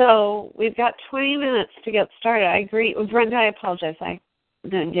 So we've got 20 minutes to get started. I agree. Brenda, I apologize. I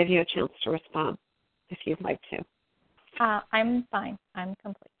didn't give you a chance to respond if you'd like to. I'm fine. I'm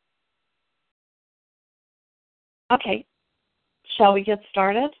complete. Okay. Shall we get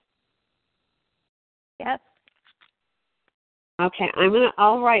started? Yes. Okay.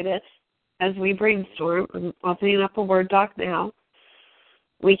 I'll write it, as we brainstorm. I'm opening up a Word doc now.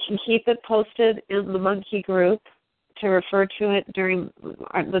 We can keep it posted in the Monkey group to refer to it during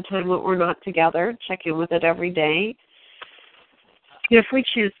the time that we're not together. Check in with it every day if we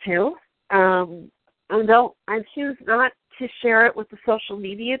choose to. Although I choose not to share it with the social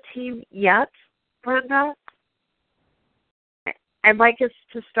media team yet, Brenda, I'd like us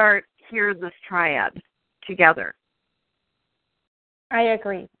to start here in this triad together. I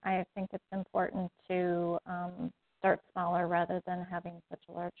agree. I think it's important to start smaller rather than having such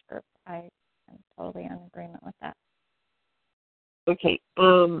a large group. I am totally in agreement with that. Okay.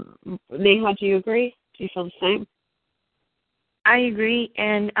 Neha, do you agree? Do you feel the same? I agree,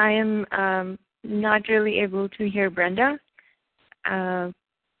 and I am not really able to hear Brenda.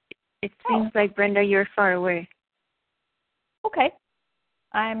 It seems like, Brenda, you're far away. Okay.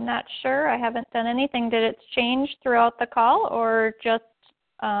 I'm not sure. I haven't done anything. Did it change throughout the call, or just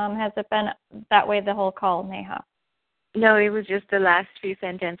has it been that way the whole call, Neha? No, it was just the last few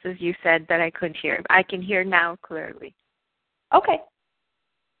sentences you said that I couldn't hear. I can hear now clearly. Okay.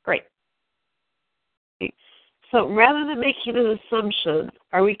 Great. So rather than making an assumption,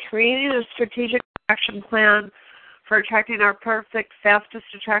 are we creating a strategic action plan for attracting our perfect, fastest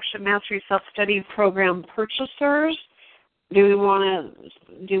attraction mastery self-study program purchasers? Do we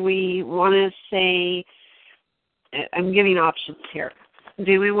want to say, I'm giving options here.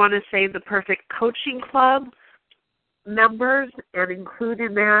 Do we want to say the perfect coaching club members and include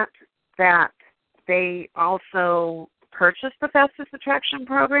in that they also purchase the fastest attraction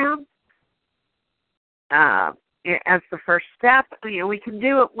program as the first step? We can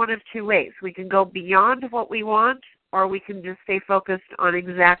do it one of two ways. We can go beyond what we want, or we can just stay focused on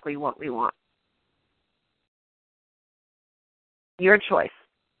exactly what we want. Your choice.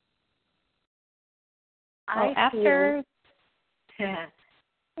 Well,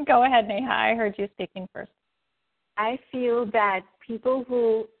 go ahead, Neha. I heard you speaking first. I feel that people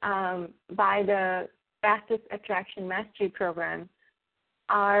who buy the Fastest Attraction Mastery Program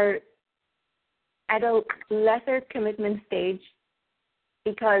are at a lesser commitment stage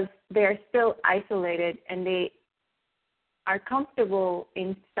because they're still isolated and they are comfortable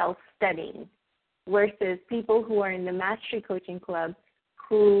in self-studying, versus people who are in the Mastery Coaching Club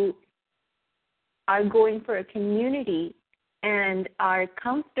who are going for a community and are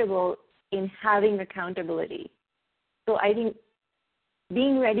comfortable in having accountability. So I think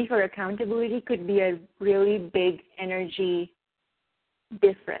being ready for accountability could be a really big energy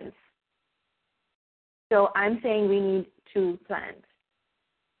difference. So I'm saying we need 2 plans.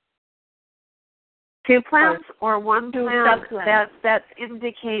 2 plans or one plan that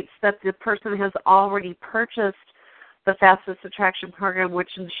indicates that the person has already purchased the Fastest Attraction Program, which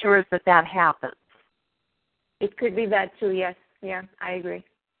ensures that happens. It could be that too, yes. Yeah, I agree.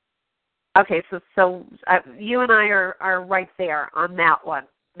 Okay, so you and I are right there on that one,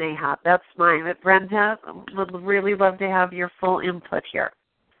 Neha. That's mine. But Brenda, would really love to have your full input here.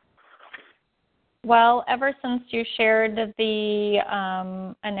 Well, ever since you shared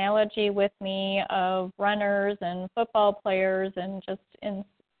the analogy with me of runners and football players and just in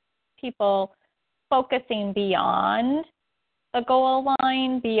people focusing beyond the goal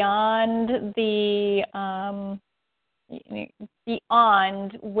line, beyond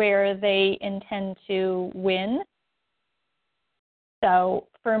beyond where they intend to win. So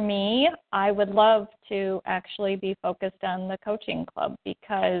for me, I would love to actually be focused on the coaching club,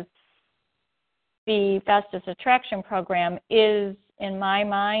 because the Fastest Attraction Program is, in my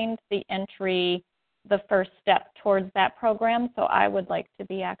mind, the first step towards that program. So I would like to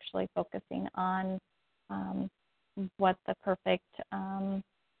be actually focusing on what the perfect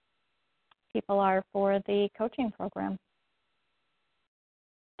people are for the coaching program.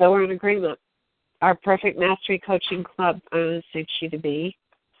 So we're in agreement. Our Perfect Mastery Coaching Club, I'm going to say Chi to be.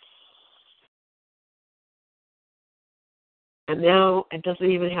 And now it doesn't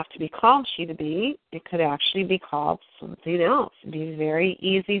even have to be called Chi to be. It could actually be called something else. It'd be very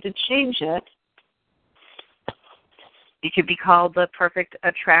easy to change it. It could be called the Perfect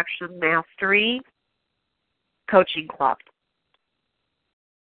Attraction Mastery Coaching Club.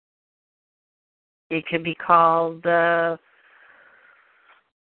 It can be called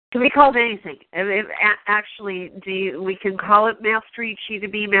anything. Actually, we can call it Mastery Chi to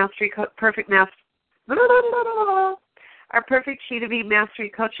be Mastery Perfect Mastery. Our Perfect Chi to be Mastery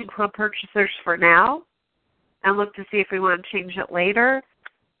Coaching Club purchasers for now, and look to see if we want to change it later.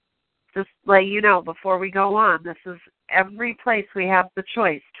 Just let you know before we go on, this is every place we have the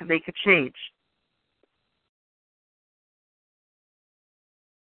choice to make a change.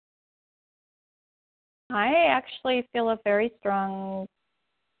 I actually feel a very strong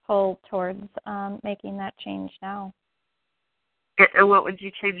pull towards making that change now. And what would you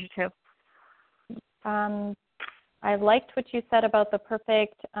change it to? I liked what you said about the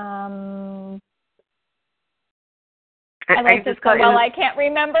perfect. I can't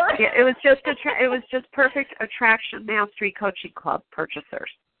remember. Yeah, it was just perfect attraction mastery coaching club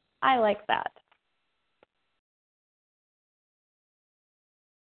purchasers. I like that.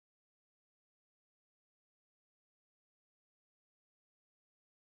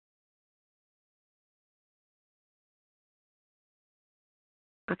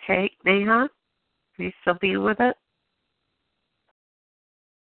 Okay, Neha, are you still being with it?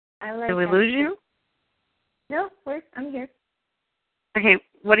 Did we lose you? No, I'm here. Okay,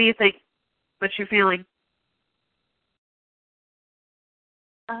 what do you think? What's your feeling?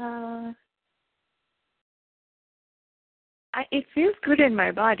 It feels good in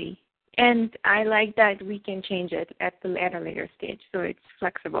my body, and I like that we can change it at a later stage, so it's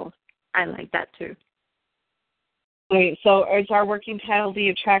flexible. I like that too. Okay, so is our working title the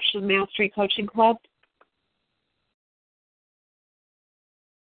Attraction Mastery Coaching Club?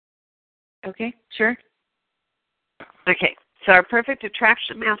 Okay, sure. Okay, so our Perfect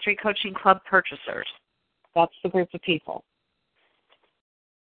Attraction Mastery Coaching Club purchasers. That's the group of people.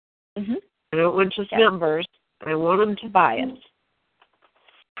 Mm-hmm. I don't want just members. I want them to buy it.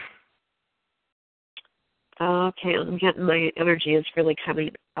 Okay, I'm getting my energy is really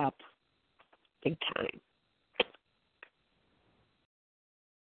coming up big time.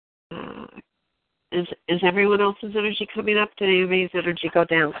 Is everyone else's energy coming up? Did anybody's energy go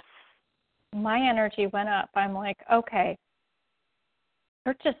down? My energy went up. I'm like, okay,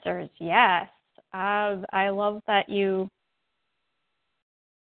 purchasers, yes. I love that you,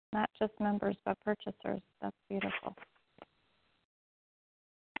 not just members, but purchasers. That's beautiful.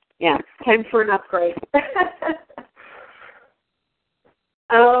 Yeah, time for an upgrade.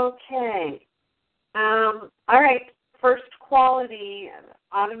 Okay. All right. First quality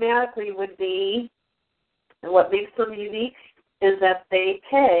automatically would be, and what makes them unique is that they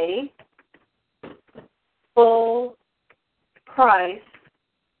pay full price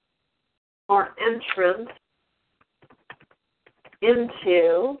for entrance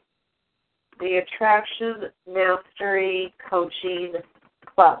into the Attraction Mastery Coaching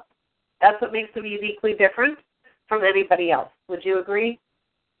Club. That's what makes them uniquely different from anybody else. Would you agree?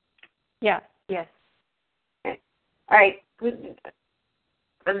 Yes. Yes. Okay. All right.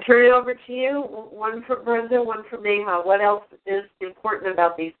 I'm turning it over to you. One from Brenda, one from Neha. What else is important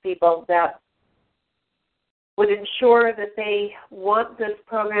about these people that would ensure that they want this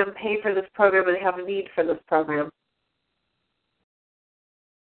program, pay for this program, and have a need for this program?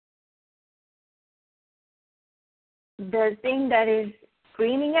 The thing that is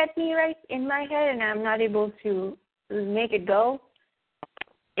screaming at me right in my head and I'm not able to make it go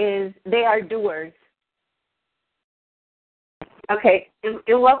is they are doers. Okay.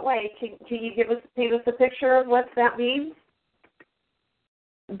 In what way? Can you paint us a picture of what that means?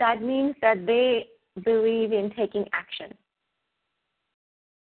 That means that they believe in taking action.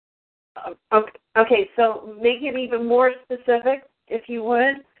 Okay, so make it even more specific, if you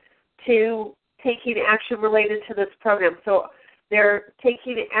would, to taking action related to this program. So they're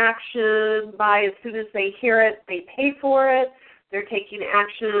taking action by, as soon as they hear it, they pay for it. They're taking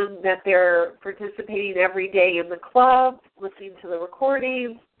action that they're participating every day in the club, listening to the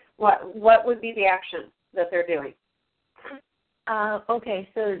recordings. What would be the action that they're doing? Okay,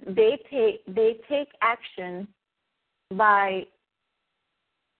 so they take action by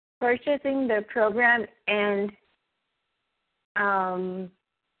purchasing the program and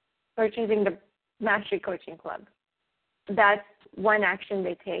purchasing the Mastery Coaching Club. That's one action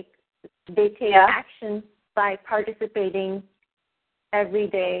they take. They take action by participating every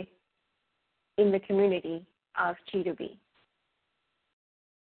day in the community of Chi2B.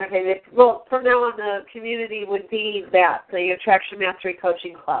 Okay, well, from now on, the community would be the Attraction Mastery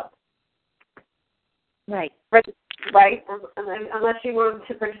Coaching Club. Right. Right? Unless you want them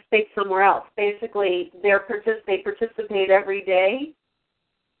to participate somewhere else. Basically, they participate every day.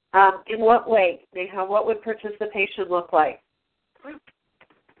 In what way? Neha, what would participation look like?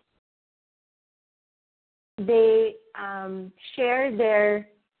 They share their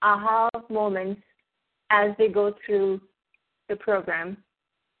aha moments as they go through the program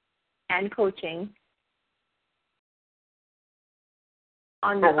and coaching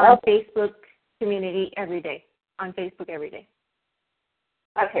on Facebook community every day, on Facebook every day.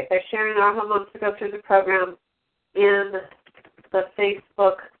 Okay, they're sharing aha moments to go through the program in the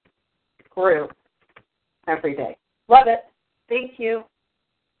Facebook group every day. Love it. Thank you.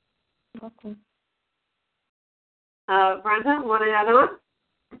 Welcome. Brenda, want to add on?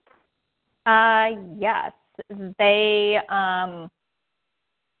 Yes. They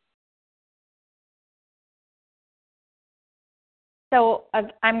so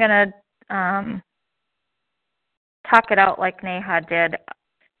I'm going to talk it out like Neha did.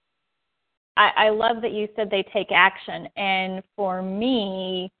 I love that you said they take action. And for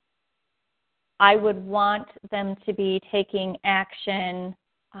me, I would want them to be taking action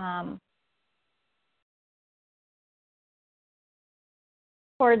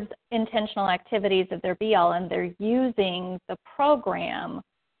towards intentional activities of their BL, and they're using the program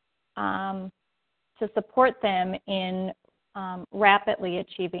to support them in rapidly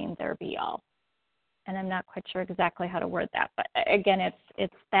achieving their BL. And I'm not quite sure exactly how to word that, but again,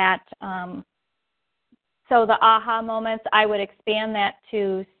 it's that. So the aha moments, I would expand that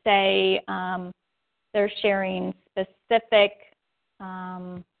to say they're sharing specific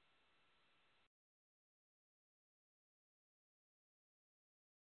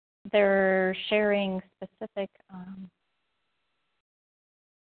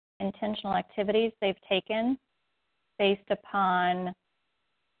intentional activities they've taken based upon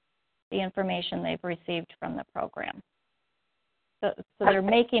the information they've received from the program. So they're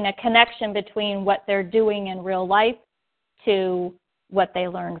making a connection between what they're doing in real life to what they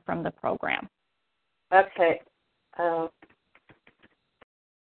learned from the program. Okay. All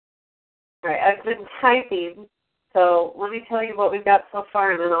right, I've been typing, so let me tell you what we've got so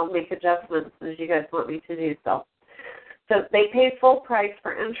far, and then I'll make adjustments as you guys want me to do so. So they pay full price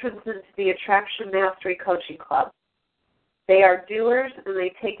for entrance into the Attraction Mastery Coaching Club. They are doers, and they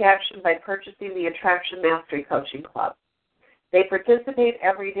take action by purchasing the Attraction Mastery Coaching Club. They participate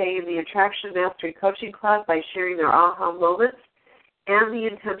every day in the Attraction Mastery Coaching Club by sharing their aha moments and the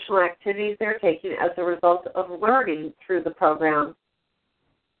intentional activities they're taking as a result of learning through the program.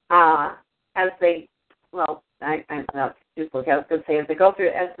 As they go through,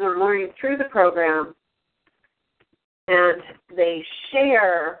 as they're learning through the program, and they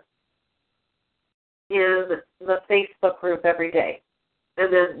share in the Facebook group every day.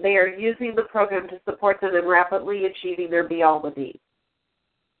 And then they are using the program to support them in rapidly achieving their BL with ease.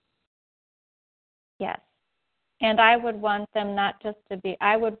 Yes. And I would want them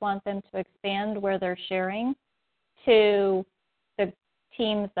I would want them to expand where they're sharing to the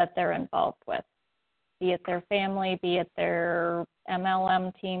teams that they're involved with, be it their family, be it their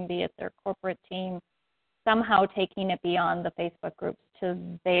MLM team, be it their corporate team, somehow taking it beyond the Facebook groups to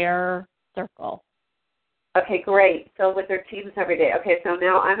their circle. Okay, great. So with their teams every day. Okay, so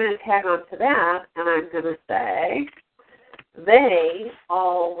now I'm going to tag on to that, and I'm going to say they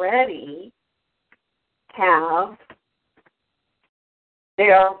already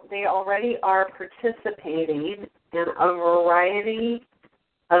are participating in a variety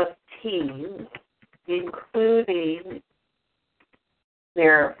of teams, including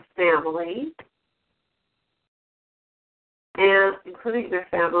their family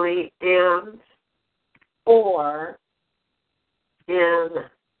and or in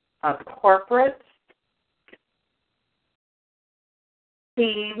a corporate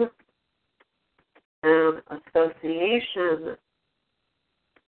team and association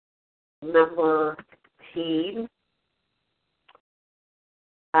member team,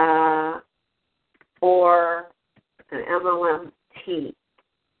 or an MLM team.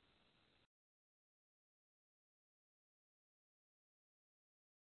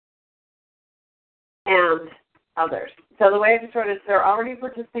 And others. So the way I just wrote it is they're already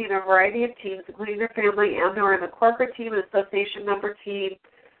participating in a variety of teams, including their family and or in a corporate team, an association member team,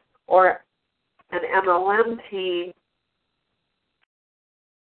 or an MLM team,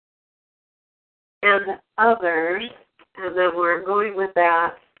 and others. And then we're going with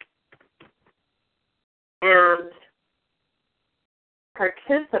that and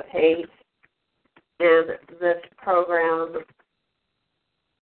participate in this program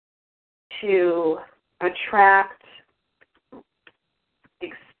to attract,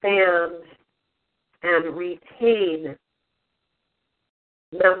 expand, and retain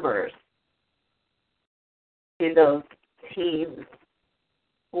members to those teams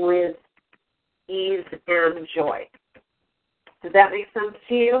with ease and joy. Does that make sense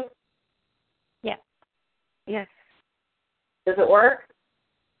to you? Yes. Yes. Does it work?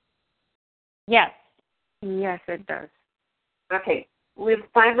 Yes. Yes, it does. Okay. We have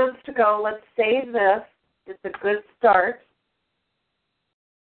 5 minutes to go. Let's save this. It's a good start.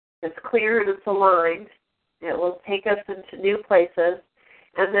 It's clear and it's aligned. It will take us into new places.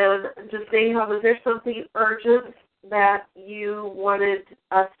 And then just saying, was there something urgent that you wanted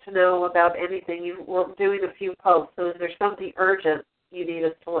us to know about anything? You were doing a few posts, so is there something urgent you need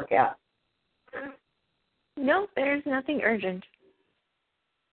us to look at? No, there's nothing urgent.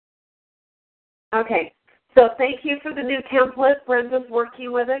 Okay. So thank you for the new template. Brenda's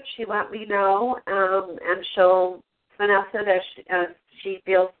working with it. She let me know, and she'll finesse it as she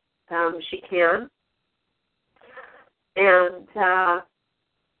feels she can. And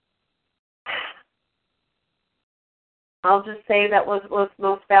I'll just say that was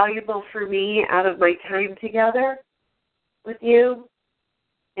most valuable for me out of my time together with you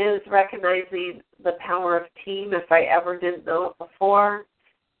is recognizing the power of team if I ever didn't know it before,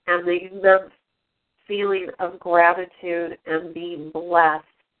 and the immense feeling of gratitude and being blessed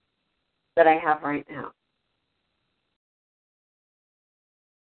that I have right now.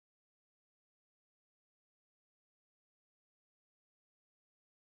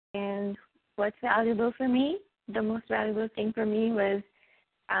 And what's valuable for me, the most valuable thing for me was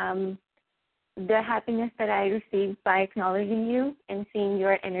the happiness that I received by acknowledging you and seeing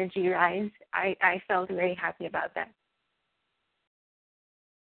your energy rise. I felt very happy about that.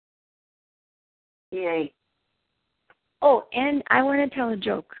 Yay. Oh, and I want to tell a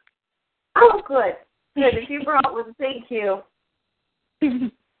joke. Oh, good. Good. If you brought one, thank you.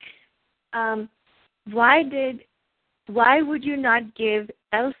 Why would you not give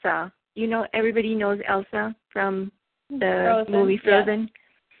Elsa, everybody knows Elsa from the movie Frozen? Yeah.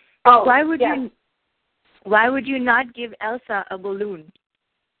 Oh, why would you not give Elsa a balloon?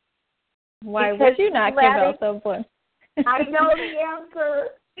 Why would you not give Elsa a balloon? I know the answer.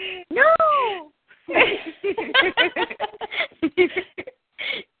 No!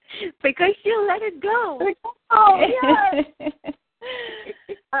 Because she'll let it go. Oh, yes.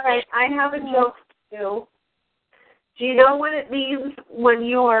 All right, I have a joke too. Do you know what it means when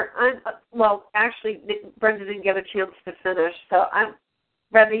you're actually, Brenda didn't get a chance to finish, so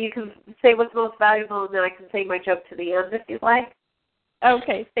Brenda, you can say what's most valuable, and then I can say my joke to the end if you'd like.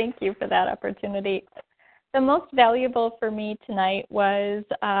 Okay, thank you for that opportunity. The most valuable for me tonight was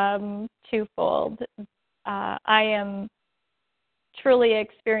twofold. I am truly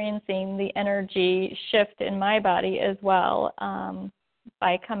experiencing the energy shift in my body as well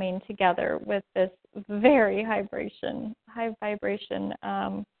by coming together with this very high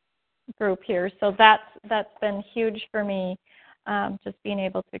vibration group here. So that's been huge for me, just being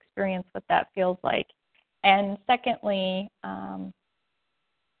able to experience what that feels like. And secondly,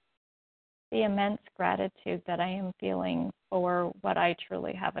 the immense gratitude that I am feeling for what I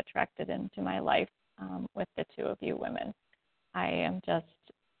truly have attracted into my life with the two of you women. I am just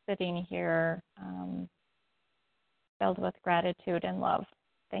sitting here filled with gratitude and love.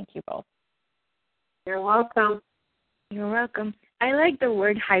 Thank you both. You're welcome. You're welcome. I like the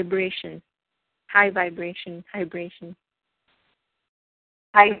word vibration. High vibration, vibration.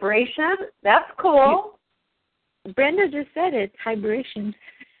 Vibration? That's cool. Brenda just said it, vibration.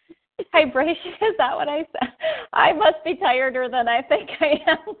 Vibration, is that what I said? I must be tireder than I think I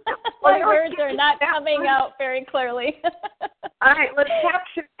am. My words are not coming out very clearly. All right, let's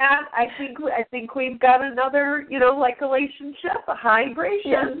capture that. I think we've got another, like relationship, a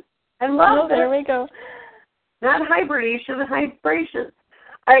hibration. Yes. I love it. There we go. Not hibernation, hibration.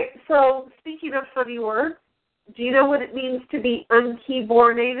 All right, so speaking of funny words, do you know what it means to be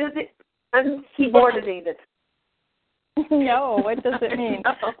unkeyboarded? Unkeyboarded. No, what does it mean?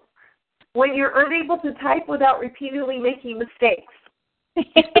 No. When you're unable to type without repeatedly making mistakes.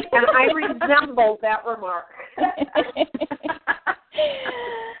 And I resemble that remark.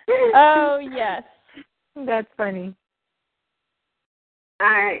 Oh, yes. That's funny. All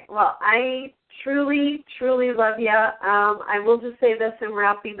right. Well, I truly, truly love you. I will just say this in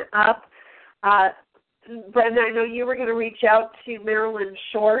wrapping up. Brenda, I know you were going to reach out to Marilyn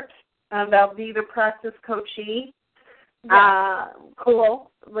Short about being a practice coachee. Yeah.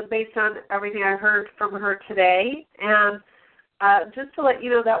 Cool. Based on everything I heard from her today. And just to let you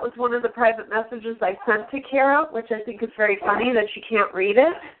know, that was one of the private messages I sent to Kara, which I think is very funny that she can't read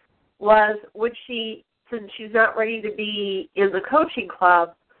it, was would she, since she's not ready to be in the coaching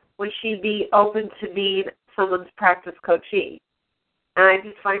club, would she be open to being someone's practice coachee? And I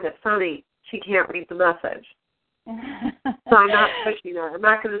just find it funny. She can't read the message. So I'm not pushing her. I'm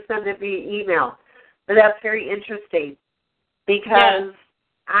not going to send it via email. But that's very interesting because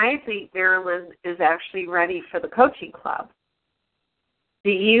I think Marilyn is actually ready for the coaching club. Do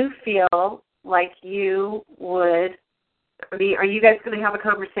you feel like you would, are you guys going to have a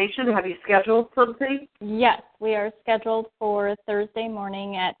conversation? Have you scheduled something? Yes, we are scheduled for Thursday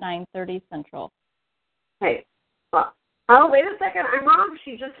morning at 9:30 Central. Okay. Well, oh, wait a second. I'm wrong.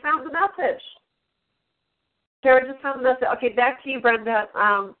 She just found the message. Kara just found the message. Okay, back to you, Brenda.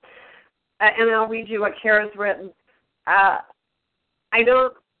 And I'll read you what Kara's written. I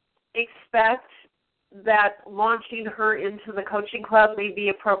don't expect that launching her into the coaching club may be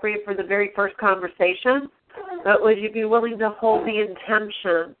appropriate for the very first conversation, but would you be willing to hold the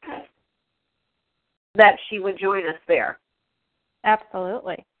intention that she would join us there?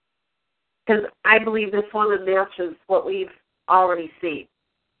 Absolutely. Because I believe this woman matches what we've already seen.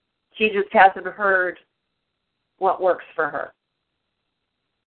 She just hasn't heard what works for her.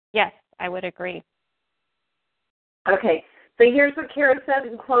 Yes, I would agree. Okay, so here's what Kara said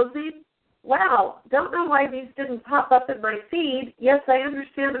in closing. Wow, don't know why these didn't pop up in my feed. Yes, I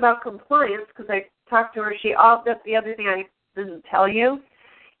understand about compliance because I talked to her. The other thing I didn't tell you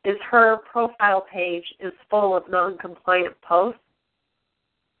is her profile page is full of non-compliant posts.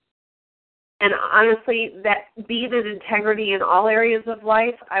 And honestly, that being in integrity in all areas of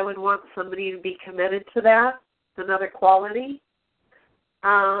life, I would want somebody to be committed to that. It's another quality.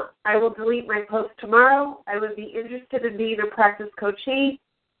 I will delete my post tomorrow. I would be interested in being a practice coachee.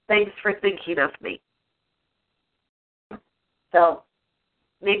 Thanks for thinking of me. So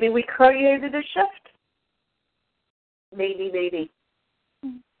maybe we created a shift. Maybe.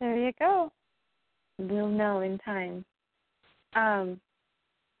 There you go. We'll know in time. I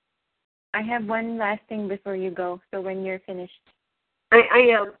have one last thing before you go, so when you're finished.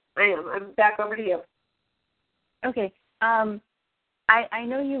 I am. I'm back over to you. Okay. I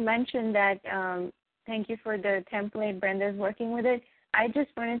know you mentioned that, thank you for the template. Brenda's working with it. I just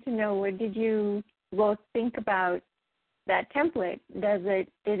wanted to know, what did you both think about that template? Did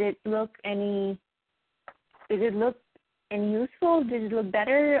it look any useful? Did it look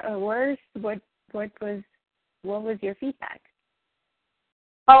better or worse? What was your feedback?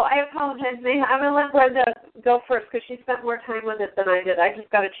 Oh, I apologize. I'm going to let Brenda go first because she spent more time with it than I did. I just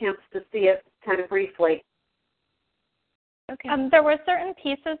got a chance to see it kind of briefly. Okay. There were certain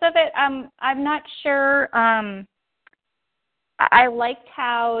pieces of it. I'm not sure. I liked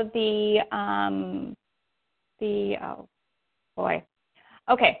how the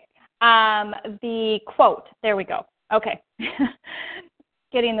quote. There we go. Okay.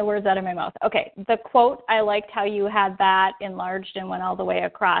 Getting the words out of my mouth. Okay, the quote, I liked how you had that enlarged and went all the way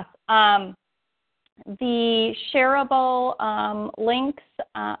across. The shareable links,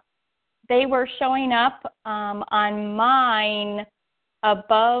 they were showing up on mine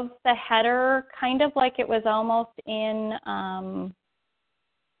above the header, kind of like it was almost in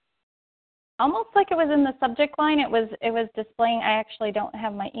the subject line. It was displaying. I actually don't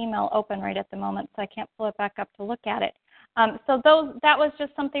have my email open right at the moment, so I can't pull it back up to look at it. So that was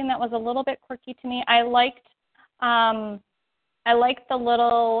just something that was a little bit quirky to me. I liked the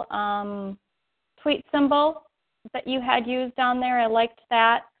little tweet symbol that you had used on there. I liked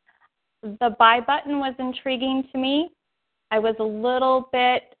that. The buy button was intriguing to me. I was a little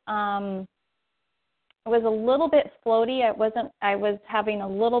bit floaty. I was having a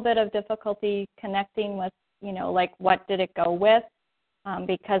little bit of difficulty connecting with, like what did it go with?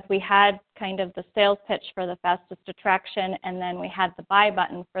 Because we had kind of the sales pitch for the fastest attraction, and then we had the buy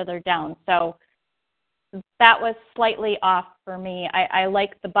button further down. So that was slightly off for me. I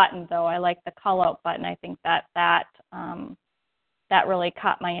like the button, though. I like the call-out button. I think that really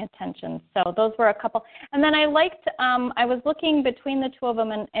caught my attention. So those were a couple. And then I liked, I was looking between the two of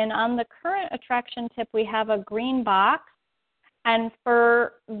them, and on the current attraction tip, we have a green box. And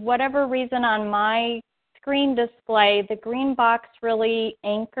for whatever reason on my screen display, the green box really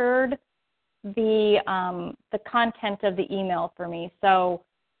anchored the content of the email for me. So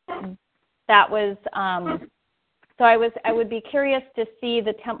that was I would be curious to see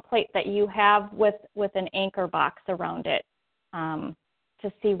the template that you have with an anchor box around it, to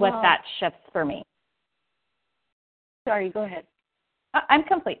see what that shifts for me. Sorry, go ahead. I'm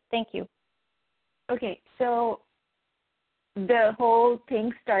complete. Thank you. Okay, so the whole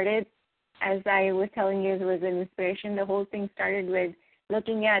thing started, as I was telling you, it was an inspiration. The whole thing started with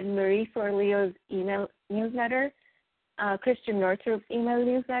looking at Marie Forleo's email newsletter, Christian Northrup's email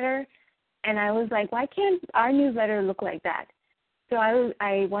newsletter, and I was like, why can't our newsletter look like that? So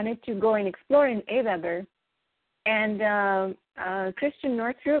I wanted to go and explore in Aweber, and Christian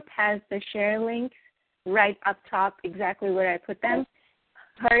Northrup has the share links right up top, exactly where I put them.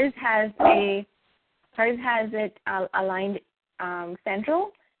 Hers has it aligned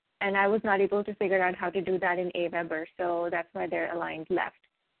central, and I was not able to figure out how to do that in Aweber, so that's why they're aligned left.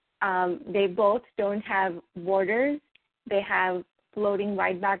 They both don't have borders. They have floating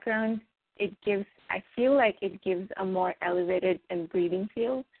white backgrounds. I feel like it gives a more elevated and breathing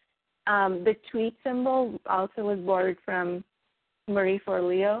feel. The tweet symbol also was borrowed from Marie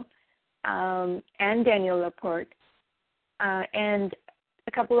Forleo and Daniel Laporte. And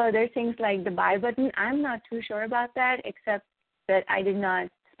a couple other things like the buy button, I'm not too sure about that, except that I did not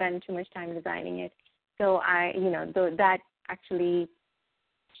spend too much time designing it. So that actually,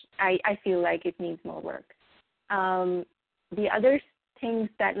 I feel like it needs more work. The other things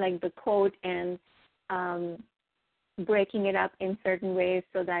that like the code and breaking it up in certain ways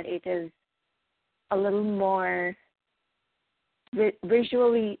so that it is a little more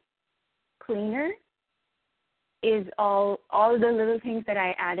visually cleaner is all the little things that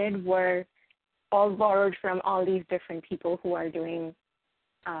I added were all borrowed from all these different people who are doing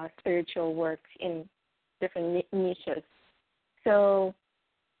spiritual work in different niches. So,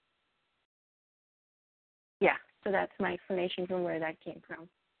 yeah, so that's my explanation from where that came from.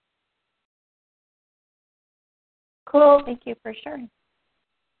 Cool. Thank you for sharing.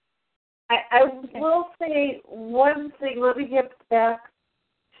 I will say one thing. Let me get back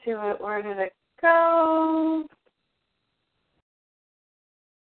to it. Where did it go?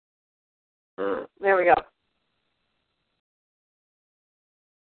 There we go.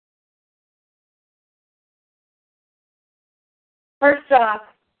 First off,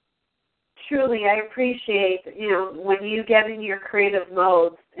 truly, I appreciate, when you get in your creative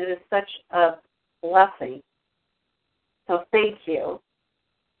modes, it is such a blessing. So thank you.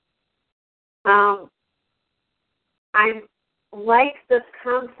 I like this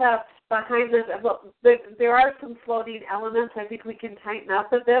concept behind this. Well, there are some floating elements I think we can tighten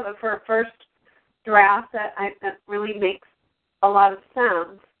up a bit, but for a first draft, that really makes a lot of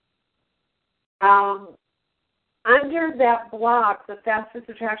sense. Under that block, the Fastest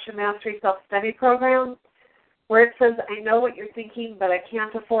Attraction Mastery Self-Study Program, where it says, I know what you're thinking, but I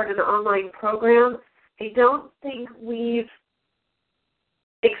can't afford an online program, I don't think we've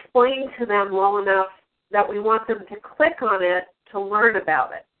explained to them well enough that we want them to click on it to learn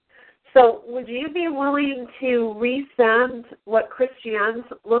about it. So would you be willing to resend what Christine's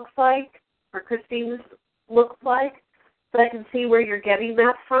looks like, or Christine's looks like, so I can see where you're getting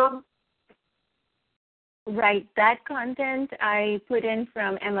that from? Right. That content I put in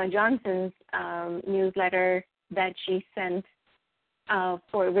from Emma Johnson's newsletter that she sent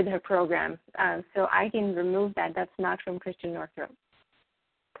with her program. So I can remove that. That's not from Christian Northrup.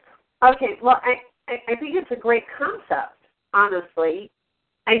 Okay. Well, I think it's a great concept, honestly.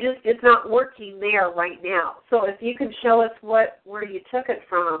 It's not working there right now. So if you can show us where you took it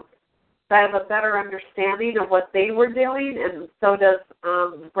from, so I have a better understanding of what they were doing, and so does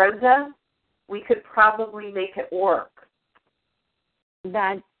Brenda, we could probably make it work.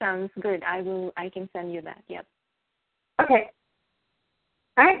 That sounds good. I can send you that. Yep. Okay.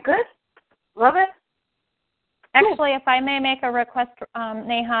 All right, good. Love it. Actually, if I may make a request,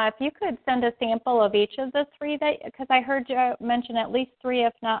 Neha, if you could send a sample of each of the three, because I heard you mention at least 3,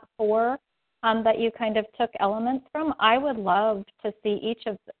 if not 4, that you kind of took elements from. I would love to see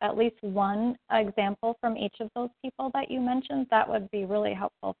at least one example from each of those people that you mentioned. That would be really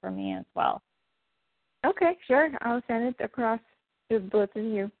helpful for me as well. Okay, sure. I'll send it across to both of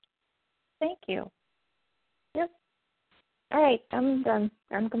you. Thank you. Yep. All right, I'm done.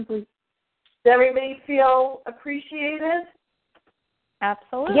 I'm complete. Does everybody feel appreciated?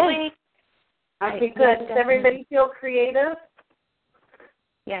 Absolutely. Yes. Okay, good. Does everybody feel creative?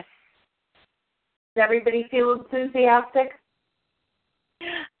 Yes. Does everybody feel enthusiastic?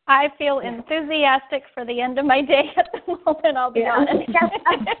 I feel enthusiastic for the end of my day at the moment, I'll be honest.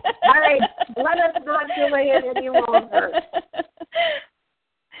 All right, let us not delay it any longer.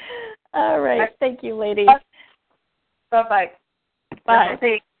 All right, thank you, ladies. Bye-bye. Bye.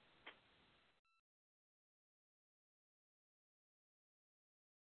 Thanks.